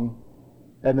belong.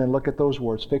 And then look at those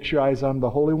words. Fix your eyes on the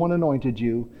Holy One anointed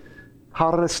you.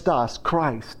 Haristas,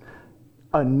 Christ,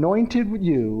 anointed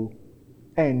you,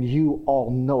 and you all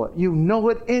know it. You know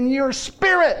it in your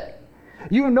spirit.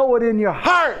 You know it in your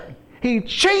heart. He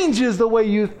changes the way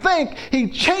you think. He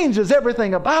changes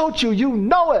everything about you. You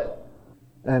know it.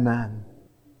 Amen.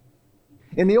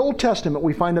 In the Old Testament,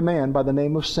 we find a man by the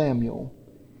name of Samuel.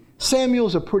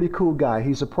 Samuel's a pretty cool guy.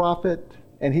 He's a prophet,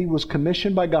 and he was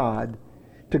commissioned by God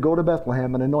to go to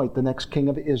Bethlehem and anoint the next king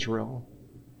of Israel.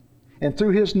 And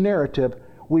through his narrative,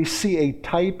 we see a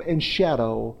type and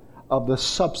shadow of the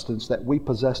substance that we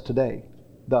possess today.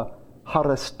 The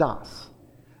Haristas,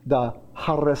 the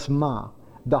Harisma,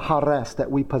 the Hares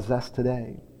that we possess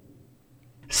today.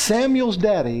 Samuel's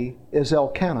daddy is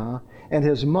Elkanah, and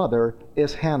his mother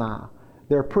is Hannah.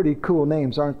 They're pretty cool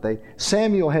names, aren't they?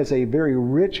 Samuel has a very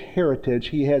rich heritage.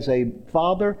 He has a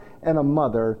father and a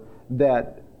mother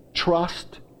that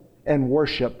trust and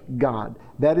worship God.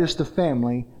 That is the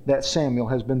family that Samuel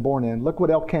has been born in. Look what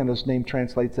Elkanah's name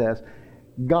translates as.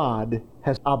 God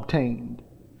has obtained.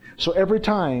 So every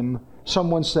time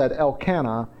someone said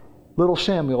Elkanah, little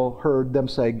Samuel heard them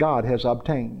say, God has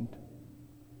obtained.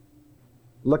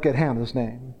 Look at Hannah's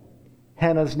name.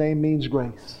 Hannah's name means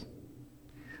grace.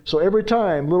 So every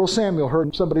time little Samuel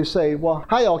heard somebody say, well,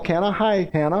 hi Elkanah, hi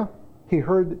Hannah, he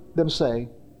heard them say,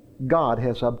 God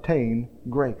has obtained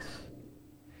grace.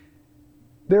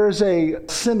 There is a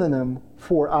synonym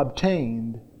for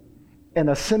obtained, and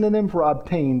a synonym for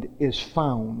obtained is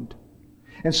found.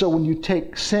 And so when you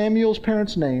take Samuel's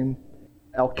parents' name,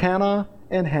 Elkanah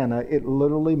and Hannah, it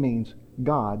literally means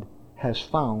God has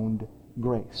found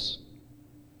grace.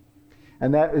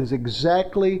 And that is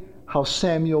exactly how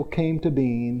Samuel came to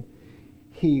being.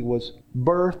 He was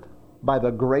birthed by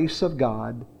the grace of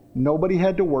God. Nobody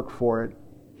had to work for it.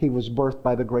 He was birthed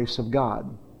by the grace of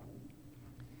God.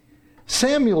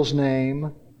 Samuel's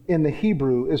name in the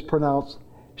Hebrew is pronounced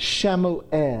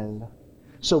Shamuel.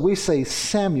 So we say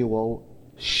Samuel,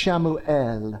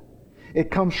 Shamuel.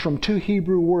 It comes from two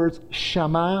Hebrew words,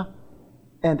 Shama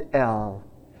and El.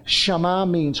 Shama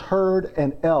means heard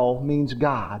and El means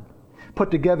God.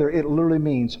 Put together, it literally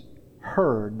means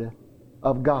heard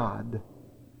of God.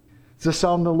 Does this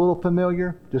sound a little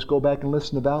familiar? Just go back and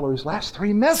listen to Valerie's last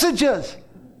 3 messages.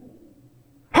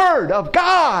 Heard of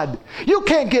God. You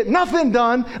can't get nothing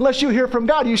done unless you hear from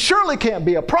God. You surely can't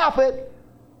be a prophet.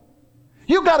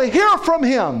 You got to hear from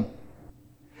Him.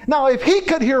 Now, if He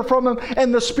could hear from Him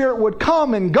and the Spirit would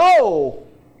come and go,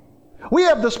 we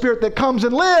have the Spirit that comes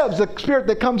and lives, the Spirit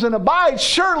that comes and abides.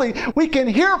 Surely we can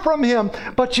hear from Him,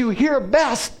 but you hear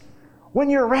best when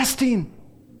you're resting.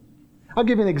 I'll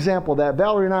give you an example of that.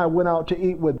 Valerie and I went out to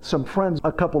eat with some friends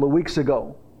a couple of weeks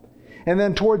ago. And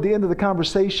then toward the end of the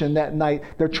conversation that night,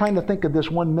 they're trying to think of this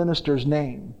one minister's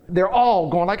name. They're all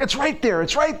going like, it's right there,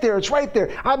 it's right there, it's right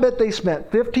there. I bet they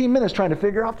spent 15 minutes trying to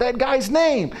figure out that guy's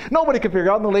name. Nobody could figure it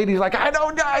out. And the lady's like, I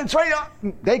don't know, it's right out.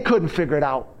 They couldn't figure it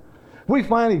out. We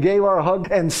finally gave her a hug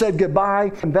and said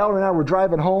goodbye. And Valerie and I were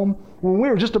driving home. When we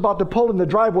were just about to pull in the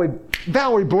driveway,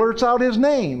 Valerie blurts out his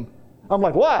name. I'm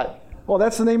like, what? Well,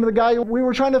 that's the name of the guy we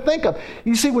were trying to think of.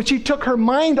 You see, when she took her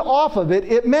mind off of it,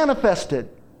 it manifested.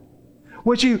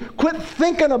 When she quit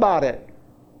thinking about it,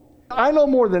 I no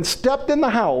more than stepped in the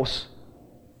house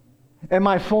and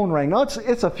my phone rang. Now,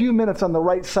 it's a few minutes on the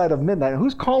right side of midnight.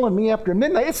 Who's calling me after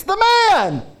midnight? It's the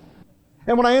man!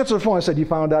 And when I answered the phone, I said, you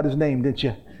found out his name, didn't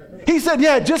you? He said,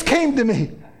 yeah, it just came to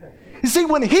me. You see,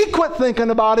 when he quit thinking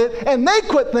about it and they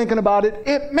quit thinking about it,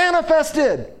 it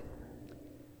manifested.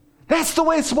 That's the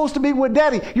way it's supposed to be with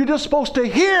Daddy. You're just supposed to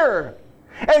hear.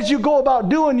 As you go about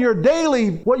doing your daily,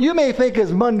 what you may think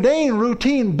is mundane,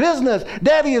 routine business,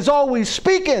 Daddy is always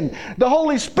speaking. The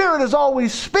Holy Spirit is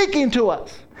always speaking to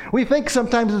us. We think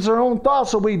sometimes it's our own thoughts,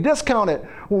 so we discount it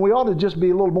when we ought to just be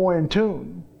a little more in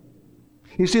tune.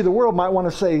 You see, the world might want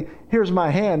to say, here's my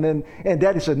hand, and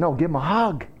Daddy said, no, give him a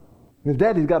hug. Because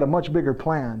Daddy's got a much bigger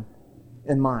plan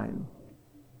in mind.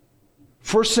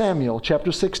 1 Samuel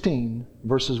chapter 16,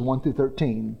 verses 1 through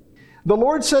 13. The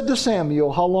Lord said to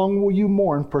Samuel, how long will you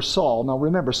mourn for Saul? Now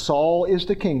remember, Saul is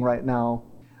the king right now,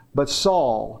 but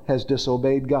Saul has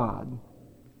disobeyed God.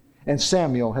 And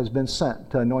Samuel has been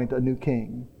sent to anoint a new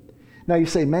king. Now you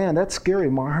say, man, that's scary,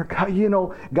 Mark. You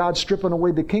know, God's stripping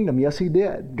away the kingdom. Yes, He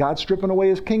did. God's stripping away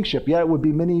His kingship. Yeah, it would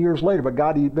be many years later, but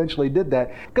God eventually did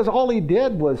that. Because all He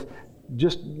did was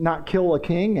just not kill a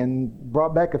king and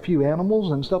brought back a few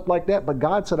animals and stuff like that. But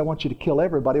God said, I want you to kill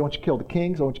everybody. I want you to kill the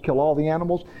kings. I want you to kill all the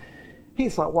animals.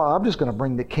 He's like, well, I'm just going to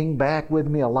bring the king back with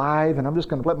me alive, and I'm just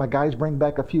going to let my guys bring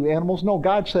back a few animals. No,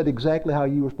 God said exactly how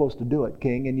you were supposed to do it,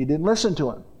 king, and you didn't listen to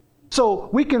Him. So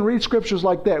we can read scriptures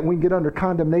like that. We can get under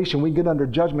condemnation. We can get under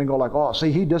judgment and go like, oh,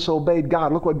 see, he disobeyed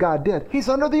God. Look what God did. He's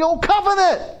under the old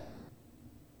covenant.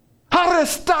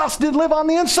 Haristas did live on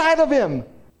the inside of him.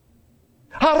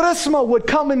 Harisma would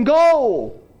come and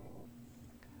go.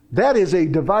 That is a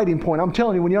dividing point. I'm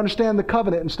telling you, when you understand the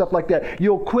covenant and stuff like that,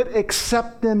 you'll quit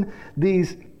accepting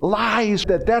these lies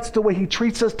that that's the way He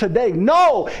treats us today.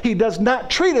 No, He does not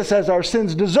treat us as our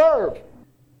sins deserve.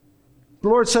 The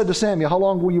Lord said to Samuel, how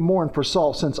long will you mourn for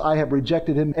Saul, since I have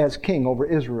rejected him as king over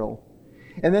Israel?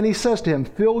 And then He says to him,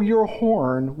 fill your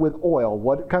horn with oil.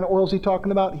 What kind of oil is He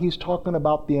talking about? He's talking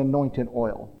about the anointing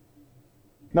oil.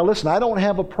 Now listen, I don't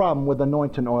have a problem with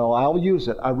anointing oil. I'll use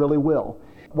it. I really will.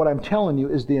 What I'm telling you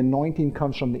is the anointing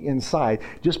comes from the inside.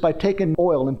 Just by taking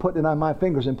oil and putting it on my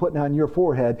fingers and putting it on your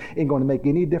forehead ain't going to make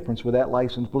any difference with that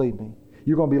license, believe me.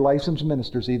 You're going to be licensed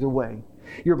ministers either way.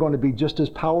 You're going to be just as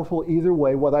powerful either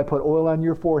way, whether I put oil on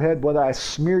your forehead, whether I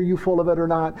smear you full of it or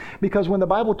not. Because when the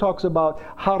Bible talks about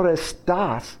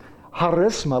haristas,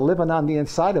 charisma living on the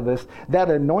inside of us. That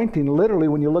anointing, literally,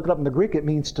 when you look it up in the Greek, it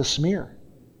means to smear.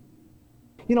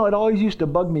 You know, it always used to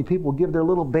bug me. People give their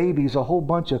little babies a whole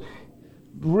bunch of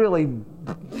really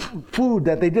food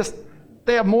that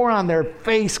they have more on their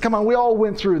face. Come on, we all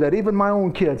went through that, even my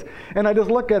own kids. And I just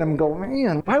look at them and go,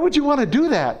 man, why would you want to do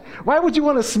that? Why would you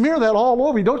want to smear that all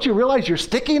over you? Don't you realize you're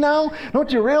sticky now?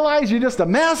 Don't you realize you're just a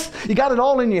mess? You got it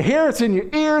all in your hair, it's in your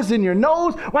ears, in your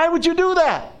nose. Why would you do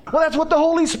that? Well, that's what the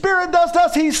Holy Spirit does to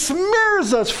us. He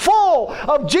smears us full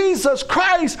of Jesus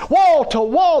Christ, wall to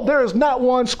wall. There is not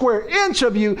one square inch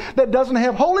of you that doesn't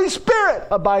have Holy Spirit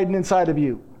abiding inside of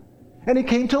you. And He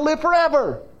came to live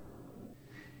forever.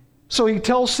 So He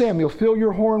tells Samuel, fill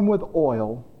your horn with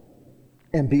oil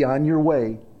and be on your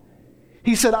way.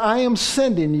 He said, I am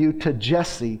sending you to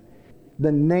Jesse.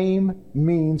 The name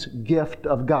means gift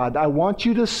of God. I want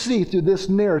you to see through this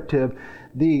narrative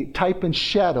the type and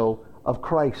shadow of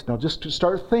Christ. Now just to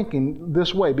start thinking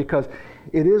this way, because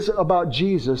it is about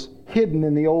Jesus hidden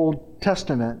in the Old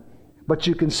Testament, but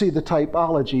you can see the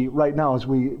typology right now as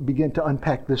we begin to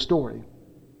unpack this story.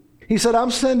 He said,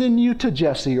 I'm sending you to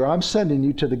Jesse, or I'm sending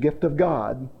you to the gift of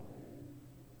God.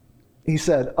 He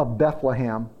said, of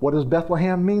Bethlehem. What does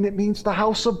Bethlehem mean? It means the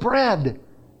house of bread.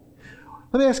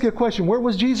 Let me ask you a question. Where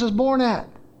was Jesus born at?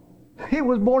 He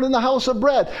was born in the house of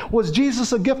bread. Was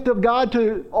Jesus a gift of God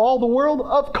to all the world?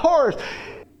 Of course.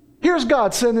 Here's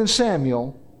God sending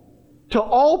Samuel to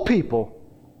all people,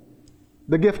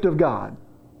 the gift of God,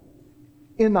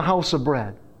 in the house of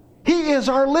bread. He is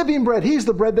our living bread. He's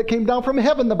the bread that came down from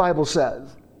heaven, the Bible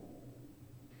says.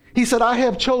 He said, I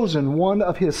have chosen one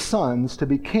of his sons to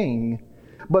be king.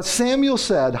 But Samuel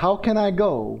said, how can I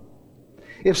go?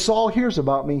 If Saul hears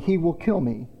about me, he will kill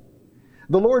me.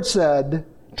 The Lord said,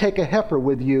 take a heifer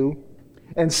with you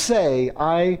and say,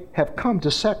 I have come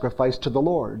to sacrifice to the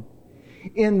Lord.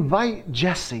 Invite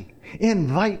Jesse.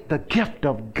 Invite the gift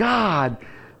of God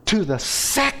to the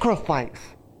sacrifice.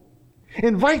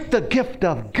 Invite the gift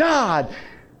of God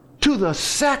to the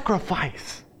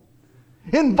sacrifice.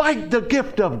 Invite the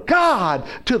gift of God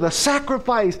to the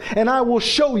sacrifice, and I will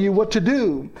show you what to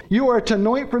do. You are to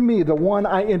anoint for me the one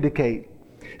I indicate.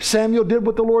 Samuel did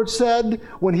what the Lord said.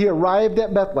 When he arrived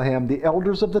at Bethlehem, the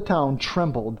elders of the town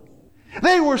trembled.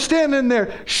 They were standing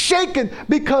there shaken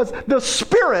because the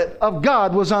Spirit of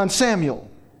God was on Samuel.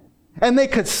 And they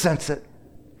could sense it.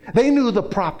 They knew the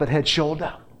prophet had showed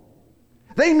up.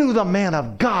 They knew the man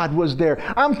of God was there.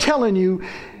 I'm telling you,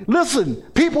 listen,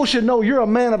 people should know you're a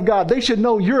man of God. They should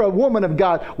know you're a woman of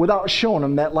God without showing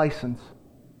them that license.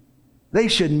 They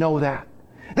should know that.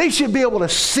 They should be able to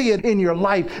see it in your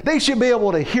life. They should be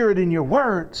able to hear it in your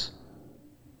words.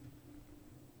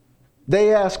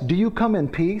 They asked, do you come in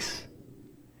peace?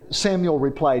 Samuel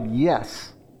replied,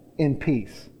 yes, in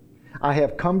peace. I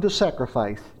have come to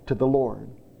sacrifice to the Lord.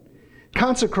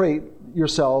 Consecrate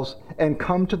yourselves and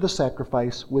come to the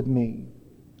sacrifice with me.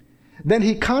 Then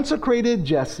he consecrated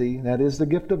Jesse, that is the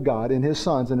gift of God, and his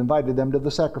sons, and invited them to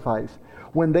the sacrifice.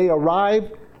 When they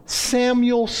arrived,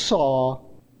 Samuel saw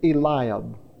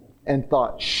Eliab and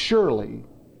thought, surely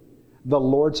the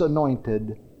Lord's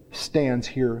anointed stands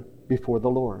here before the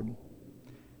Lord.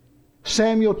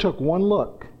 Samuel took one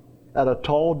look at a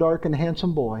tall, dark, and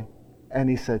handsome boy, and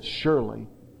he said, surely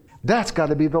that's got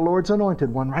to be the Lord's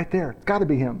anointed one right there. It's got to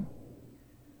be him.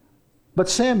 But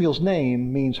Samuel's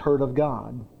name means heard of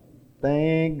God.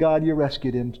 Thank God you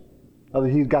rescued him.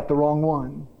 He's got the wrong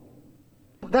one.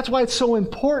 That's why it's so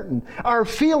important. Our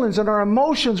feelings and our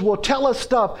emotions will tell us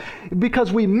stuff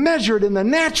because we measure it in the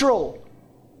natural.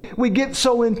 We get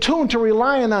so in tune to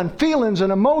relying on feelings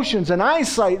and emotions and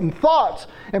eyesight and thoughts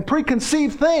and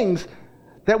preconceived things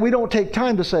that we don't take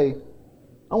time to say,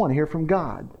 I want to hear from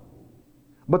God.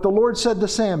 But the Lord said to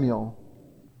Samuel,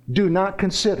 do not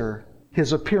consider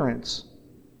his appearance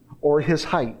or his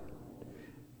height.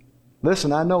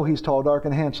 Listen, I know he's tall, dark,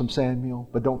 and handsome, Samuel,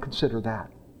 but don't consider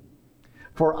that.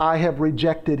 For I have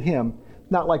rejected him.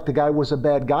 Not like the guy was a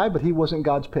bad guy, but he wasn't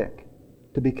God's pick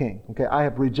to be king. Okay, I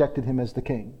have rejected him as the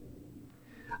king.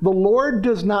 The Lord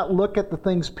does not look at the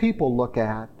things people look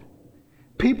at.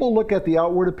 People look at the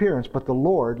outward appearance, but the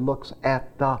Lord looks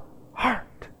at the heart.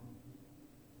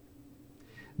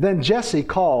 Then Jesse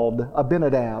called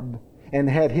Abinadab and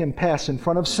had him pass in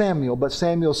front of Samuel. But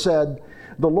Samuel said,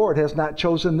 the Lord has not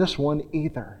chosen this one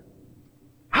either.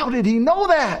 How did he know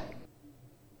that?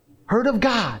 Heard of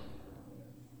God.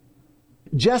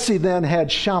 Jesse then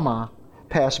had Shammah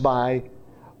pass by,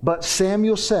 but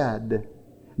Samuel said,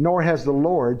 nor has the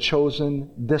Lord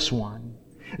chosen this one.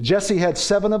 Jesse had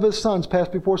 7 of his sons pass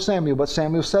before Samuel, but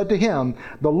Samuel said to him,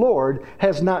 the Lord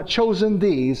has not chosen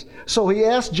these. So he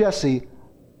asked Jesse,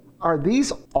 are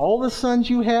these all the sons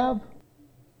you have?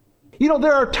 You know,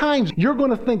 there are times you're going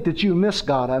to think that you missed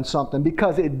God on something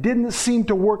because it didn't seem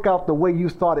to work out the way you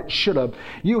thought it should have.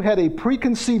 You had a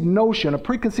preconceived notion, a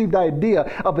preconceived idea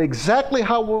of exactly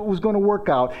how it was going to work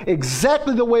out,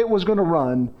 exactly the way it was going to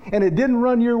run, and it didn't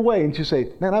run your way. And you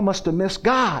say, man, I must have missed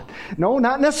God. No,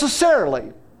 not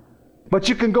necessarily. But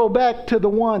you can go back to the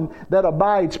one that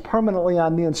abides permanently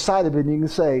on the inside of it, and you can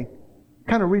say,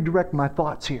 kind of redirect my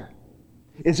thoughts here.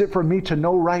 Is it for me to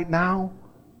know right now?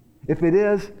 If it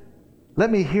is, let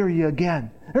me hear you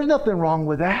again. There's nothing wrong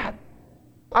with that.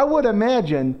 I would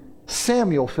imagine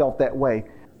Samuel felt that way.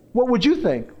 What would you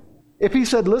think? If he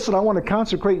said, listen, I want to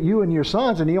consecrate you and your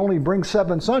sons, and he only brings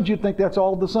 7 sons, you'd think that's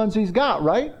all the sons he's got,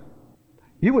 right?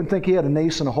 You wouldn't think he had an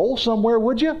ace in a hole somewhere,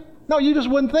 would you? No, you just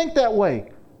wouldn't think that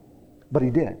way. But he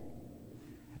did.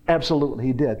 Absolutely,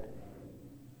 he did.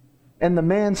 And the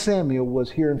man Samuel was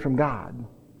hearing from God.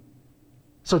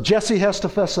 So Jesse has to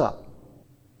fess up.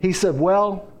 He said,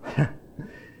 well,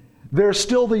 they're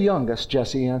still the youngest,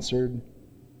 Jesse answered.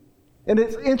 And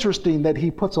it's interesting that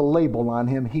he puts a label on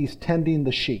him. He's tending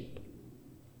the sheep.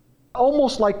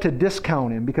 Almost like to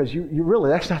discount him because you really,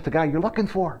 that's not the guy you're looking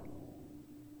for.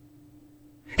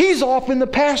 He's off in the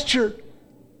pasture.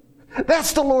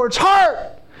 That's the Lord's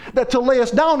heart, that to lay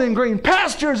us down in green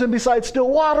pastures and beside still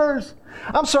waters.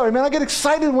 I'm sorry, man, I get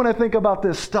excited when I think about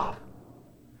this stuff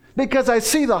because I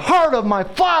see the heart of my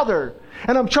Father.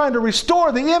 And I'm trying to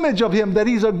restore the image of Him, that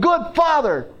He's a good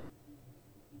Father.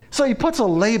 So He puts a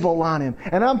label on Him.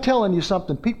 And I'm telling you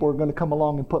something, people are going to come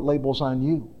along and put labels on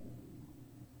you.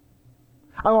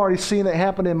 I've already seen it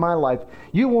happen in my life.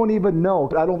 You won't even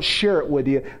know, I don't share it with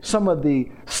you, some of the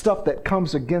stuff that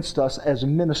comes against us as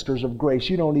ministers of grace.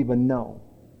 You don't even know.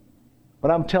 But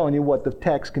I'm telling you what, the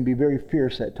text can be very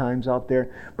fierce at times out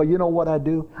there. But you know what I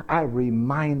do? I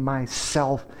remind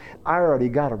myself, I already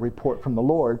got a report from the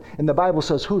Lord. And the Bible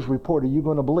says, whose report are you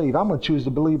going to believe? I'm going to choose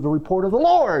to believe the report of the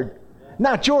Lord,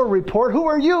 not your report. Who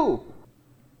are you?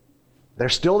 They're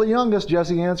still the youngest,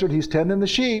 Jesse answered. He's tending the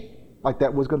sheep. Like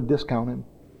that was going to discount him.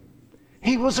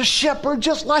 He was a shepherd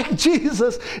just like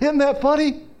Jesus. Isn't that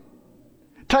funny?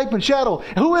 Type and shadow.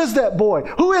 Who is that boy?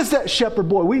 Who is that shepherd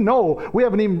boy? We know. We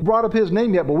haven't even brought up his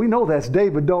name yet, but we know that's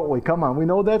David, don't we? Come on, we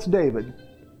know that's David.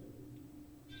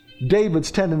 David's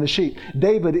tending the sheep.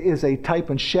 David is a type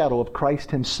and shadow of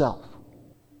Christ Himself.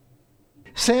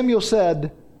 Samuel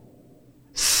said,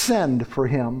 send for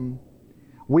him.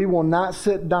 We will not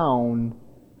sit down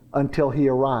until he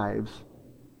arrives.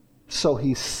 So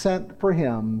he sent for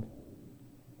him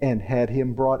and had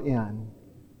him brought in.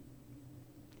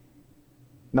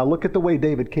 Now look at the way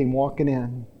David came walking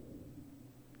in.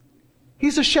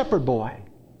 He's a shepherd boy.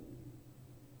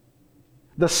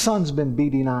 The sun's been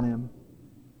beating on him.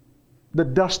 The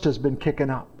dust has been kicking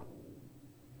up.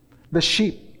 The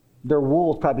sheep, their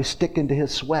wool's probably sticking to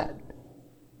his sweat.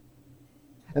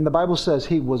 And the Bible says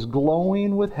he was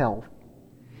glowing with health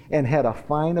and had a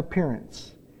fine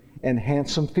appearance and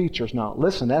handsome features. Now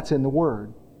listen, that's in the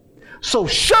Word. So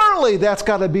surely that's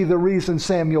got to be the reason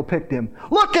Samuel picked him.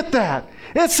 Look at that.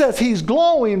 It says he's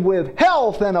glowing with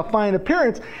health and a fine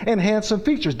appearance and handsome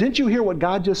features. Didn't you hear what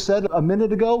God just said a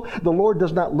minute ago? The Lord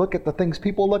does not look at the things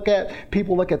people look at.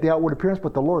 People look at the outward appearance,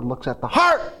 but the Lord looks at the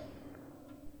heart.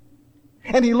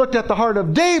 And He looked at the heart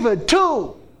of David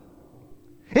too.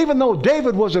 Even though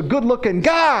David was a good-looking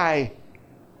guy,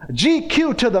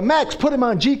 GQ to the max, put him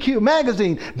on GQ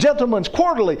magazine, Gentleman's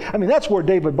Quarterly. I mean, that's where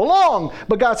David belonged.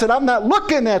 But God said, I'm not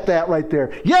looking at that right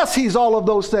there. Yes, he's all of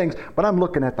those things, but I'm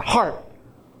looking at the heart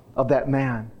of that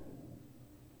man.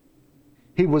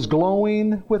 He was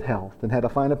glowing with health and had a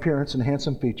fine appearance and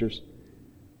handsome features.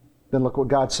 Then look what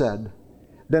God said.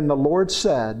 Then the Lord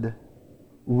said,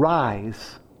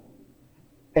 rise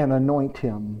and anoint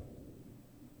him.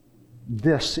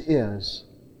 This is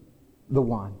the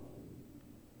one.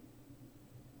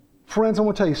 Friends, I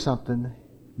want to tell you something.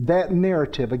 That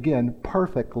narrative, again,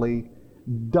 perfectly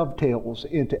dovetails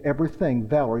into everything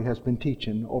Valerie has been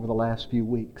teaching over the last few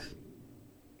weeks.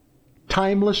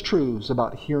 Timeless truths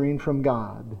about hearing from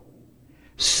God.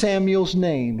 Samuel's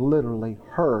name literally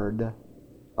heard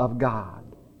of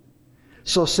God.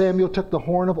 So Samuel took the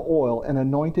horn of oil and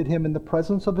anointed him in the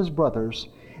presence of his brothers,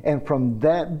 and from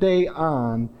that day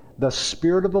on, the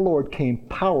Spirit of the Lord came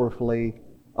powerfully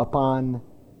upon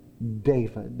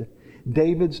David.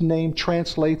 David's name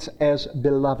translates as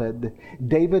beloved.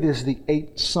 David is the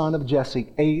 8th son of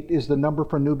Jesse. 8 is the number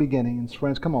for new beginnings.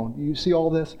 Friends, come on. You see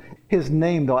all this? His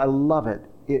name, though, I love it.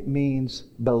 it means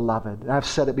beloved. I've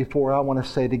said it before, I want to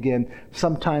say it again.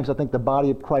 Sometimes I think the body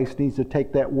of Christ needs to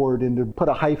take that word and to put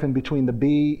a hyphen between the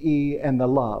be and the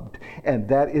loved. And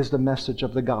that is the message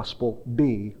of the gospel,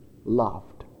 be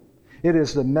loved. It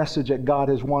is the message that God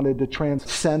has wanted to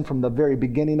transcend from the very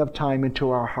beginning of time into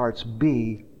our hearts,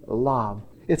 be loved.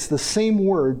 It's the same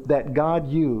word that God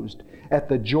used at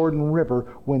the Jordan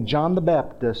River when John the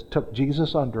Baptist took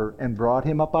Jesus under and brought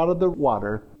him up out of the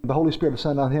water. The Holy Spirit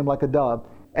descended on him like a dove,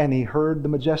 and he heard the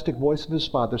majestic voice of his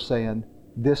Father saying,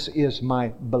 "This is my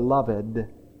beloved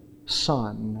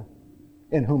Son,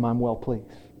 in whom I'm well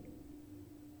pleased."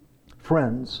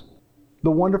 Friends,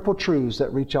 the wonderful truths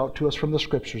that reach out to us from the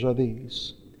Scriptures are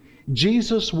these.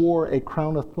 Jesus wore a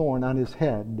crown of thorn on his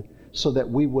head so that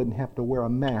we wouldn't have to wear a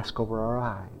mask over our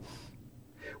eyes.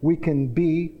 We can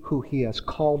be who he has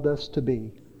called us to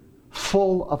be,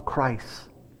 full of Christ,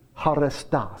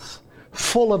 harestas,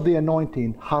 full of the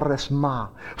anointing, haresma,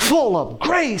 full of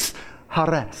grace,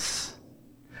 hares.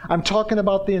 I'm talking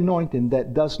about the anointing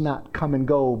that does not come and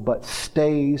go, but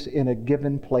stays in a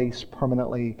given place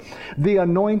permanently. The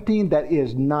anointing that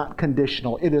is not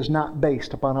conditional. It is not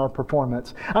based upon our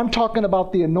performance. I'm talking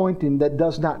about the anointing that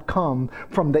does not come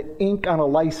from the ink on a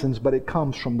license, but it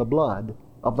comes from the blood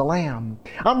of the Lamb.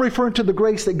 I'm referring to the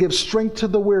grace that gives strength to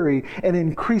the weary and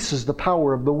increases the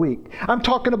power of the weak. I'm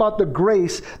talking about the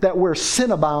grace that where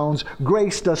sin abounds,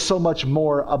 grace does so much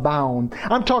more abound.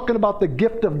 I'm talking about the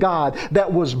gift of God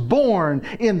that was born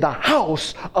in the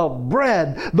house of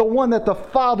bread, the one that the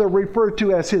Father referred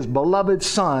to as his beloved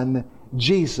Son,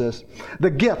 Jesus. The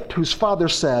gift whose Father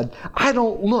said, "I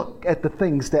don't look at the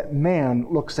things that man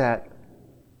looks at.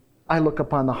 I look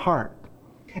upon the heart.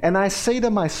 And I say to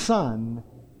my Son,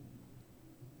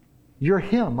 you're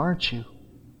him, aren't you?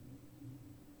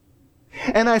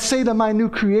 And I say to my new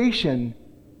creation,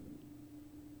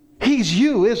 he's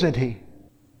you, isn't he?"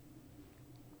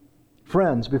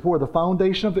 Friends, before the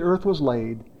foundation of the earth was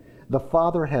laid, the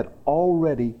Father had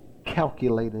already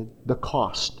calculated the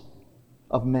cost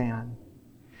of man.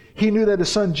 He knew that his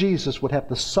Son Jesus would have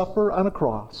to suffer on a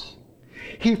cross.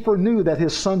 He foreknew that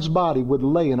his Son's body would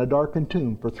lay in a darkened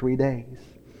tomb for 3 days.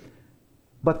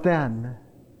 But then,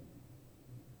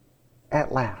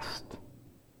 at last,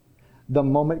 the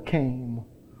moment came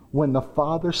when the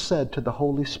Father said to the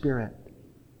Holy Spirit,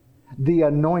 "The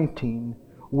anointing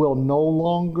will no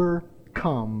longer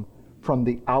come from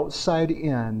the outside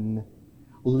in.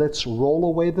 Let's roll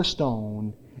away the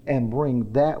stone and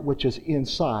bring that which is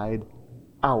inside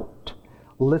out.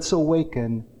 Let's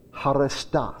awaken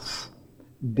Harestas,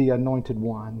 the anointed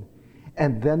one."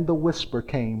 And then the whisper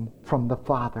came from the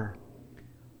Father,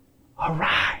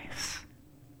 "Arise,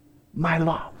 my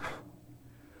love.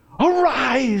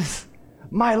 Arise,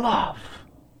 my love.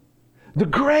 The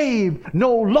grave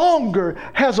no longer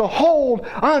has a hold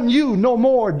on you. No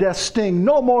more death sting,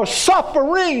 no more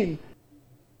suffering.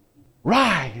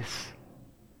 Rise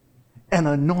and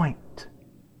anoint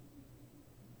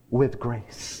with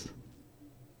grace."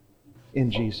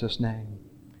 In Jesus' name.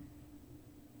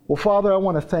 Well, Father, I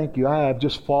want to thank you. I have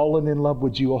just fallen in love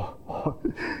with you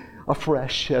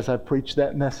afresh as I preach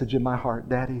that message in my heart,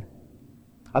 Daddy.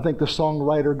 I think the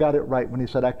songwriter got it right when he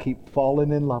said, "I keep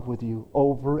falling in love with you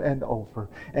over and over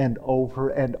and over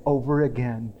and over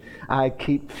again. I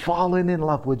keep falling in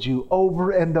love with you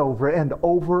over and over and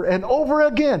over and over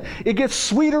again." It gets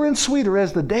sweeter and sweeter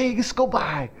as the days go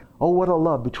by. Oh, what a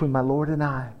love between my Lord and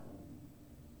I.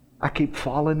 I keep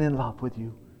falling in love with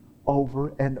you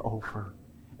over and over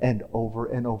and over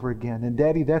and over again. And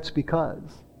Daddy, that's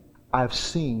because I've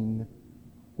seen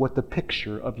what the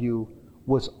picture of you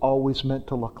was always meant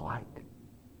to look like.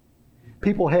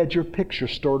 People had your picture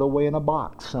stored away in a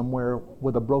box somewhere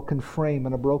with a broken frame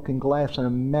and a broken glass and a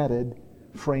matted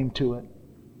frame to it.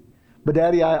 But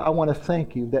Daddy, I want to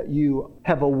thank you that you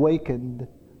have awakened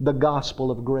the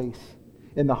gospel of grace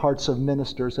in the hearts of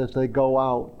ministers as they go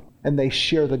out and they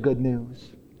share the good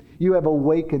news. You have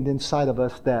awakened inside of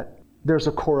us that there's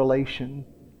a correlation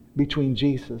between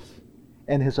Jesus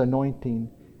and his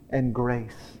anointing and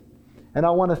grace. And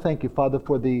I want to thank you, Father,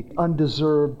 for the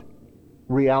undeserved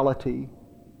reality,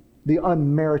 the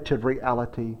unmerited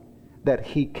reality that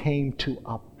he came to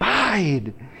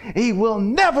abide. He will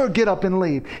never get up and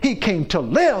leave. He came to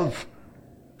live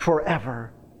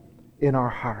forever in our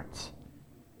hearts.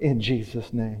 In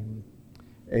Jesus' name,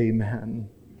 amen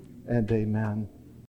and amen.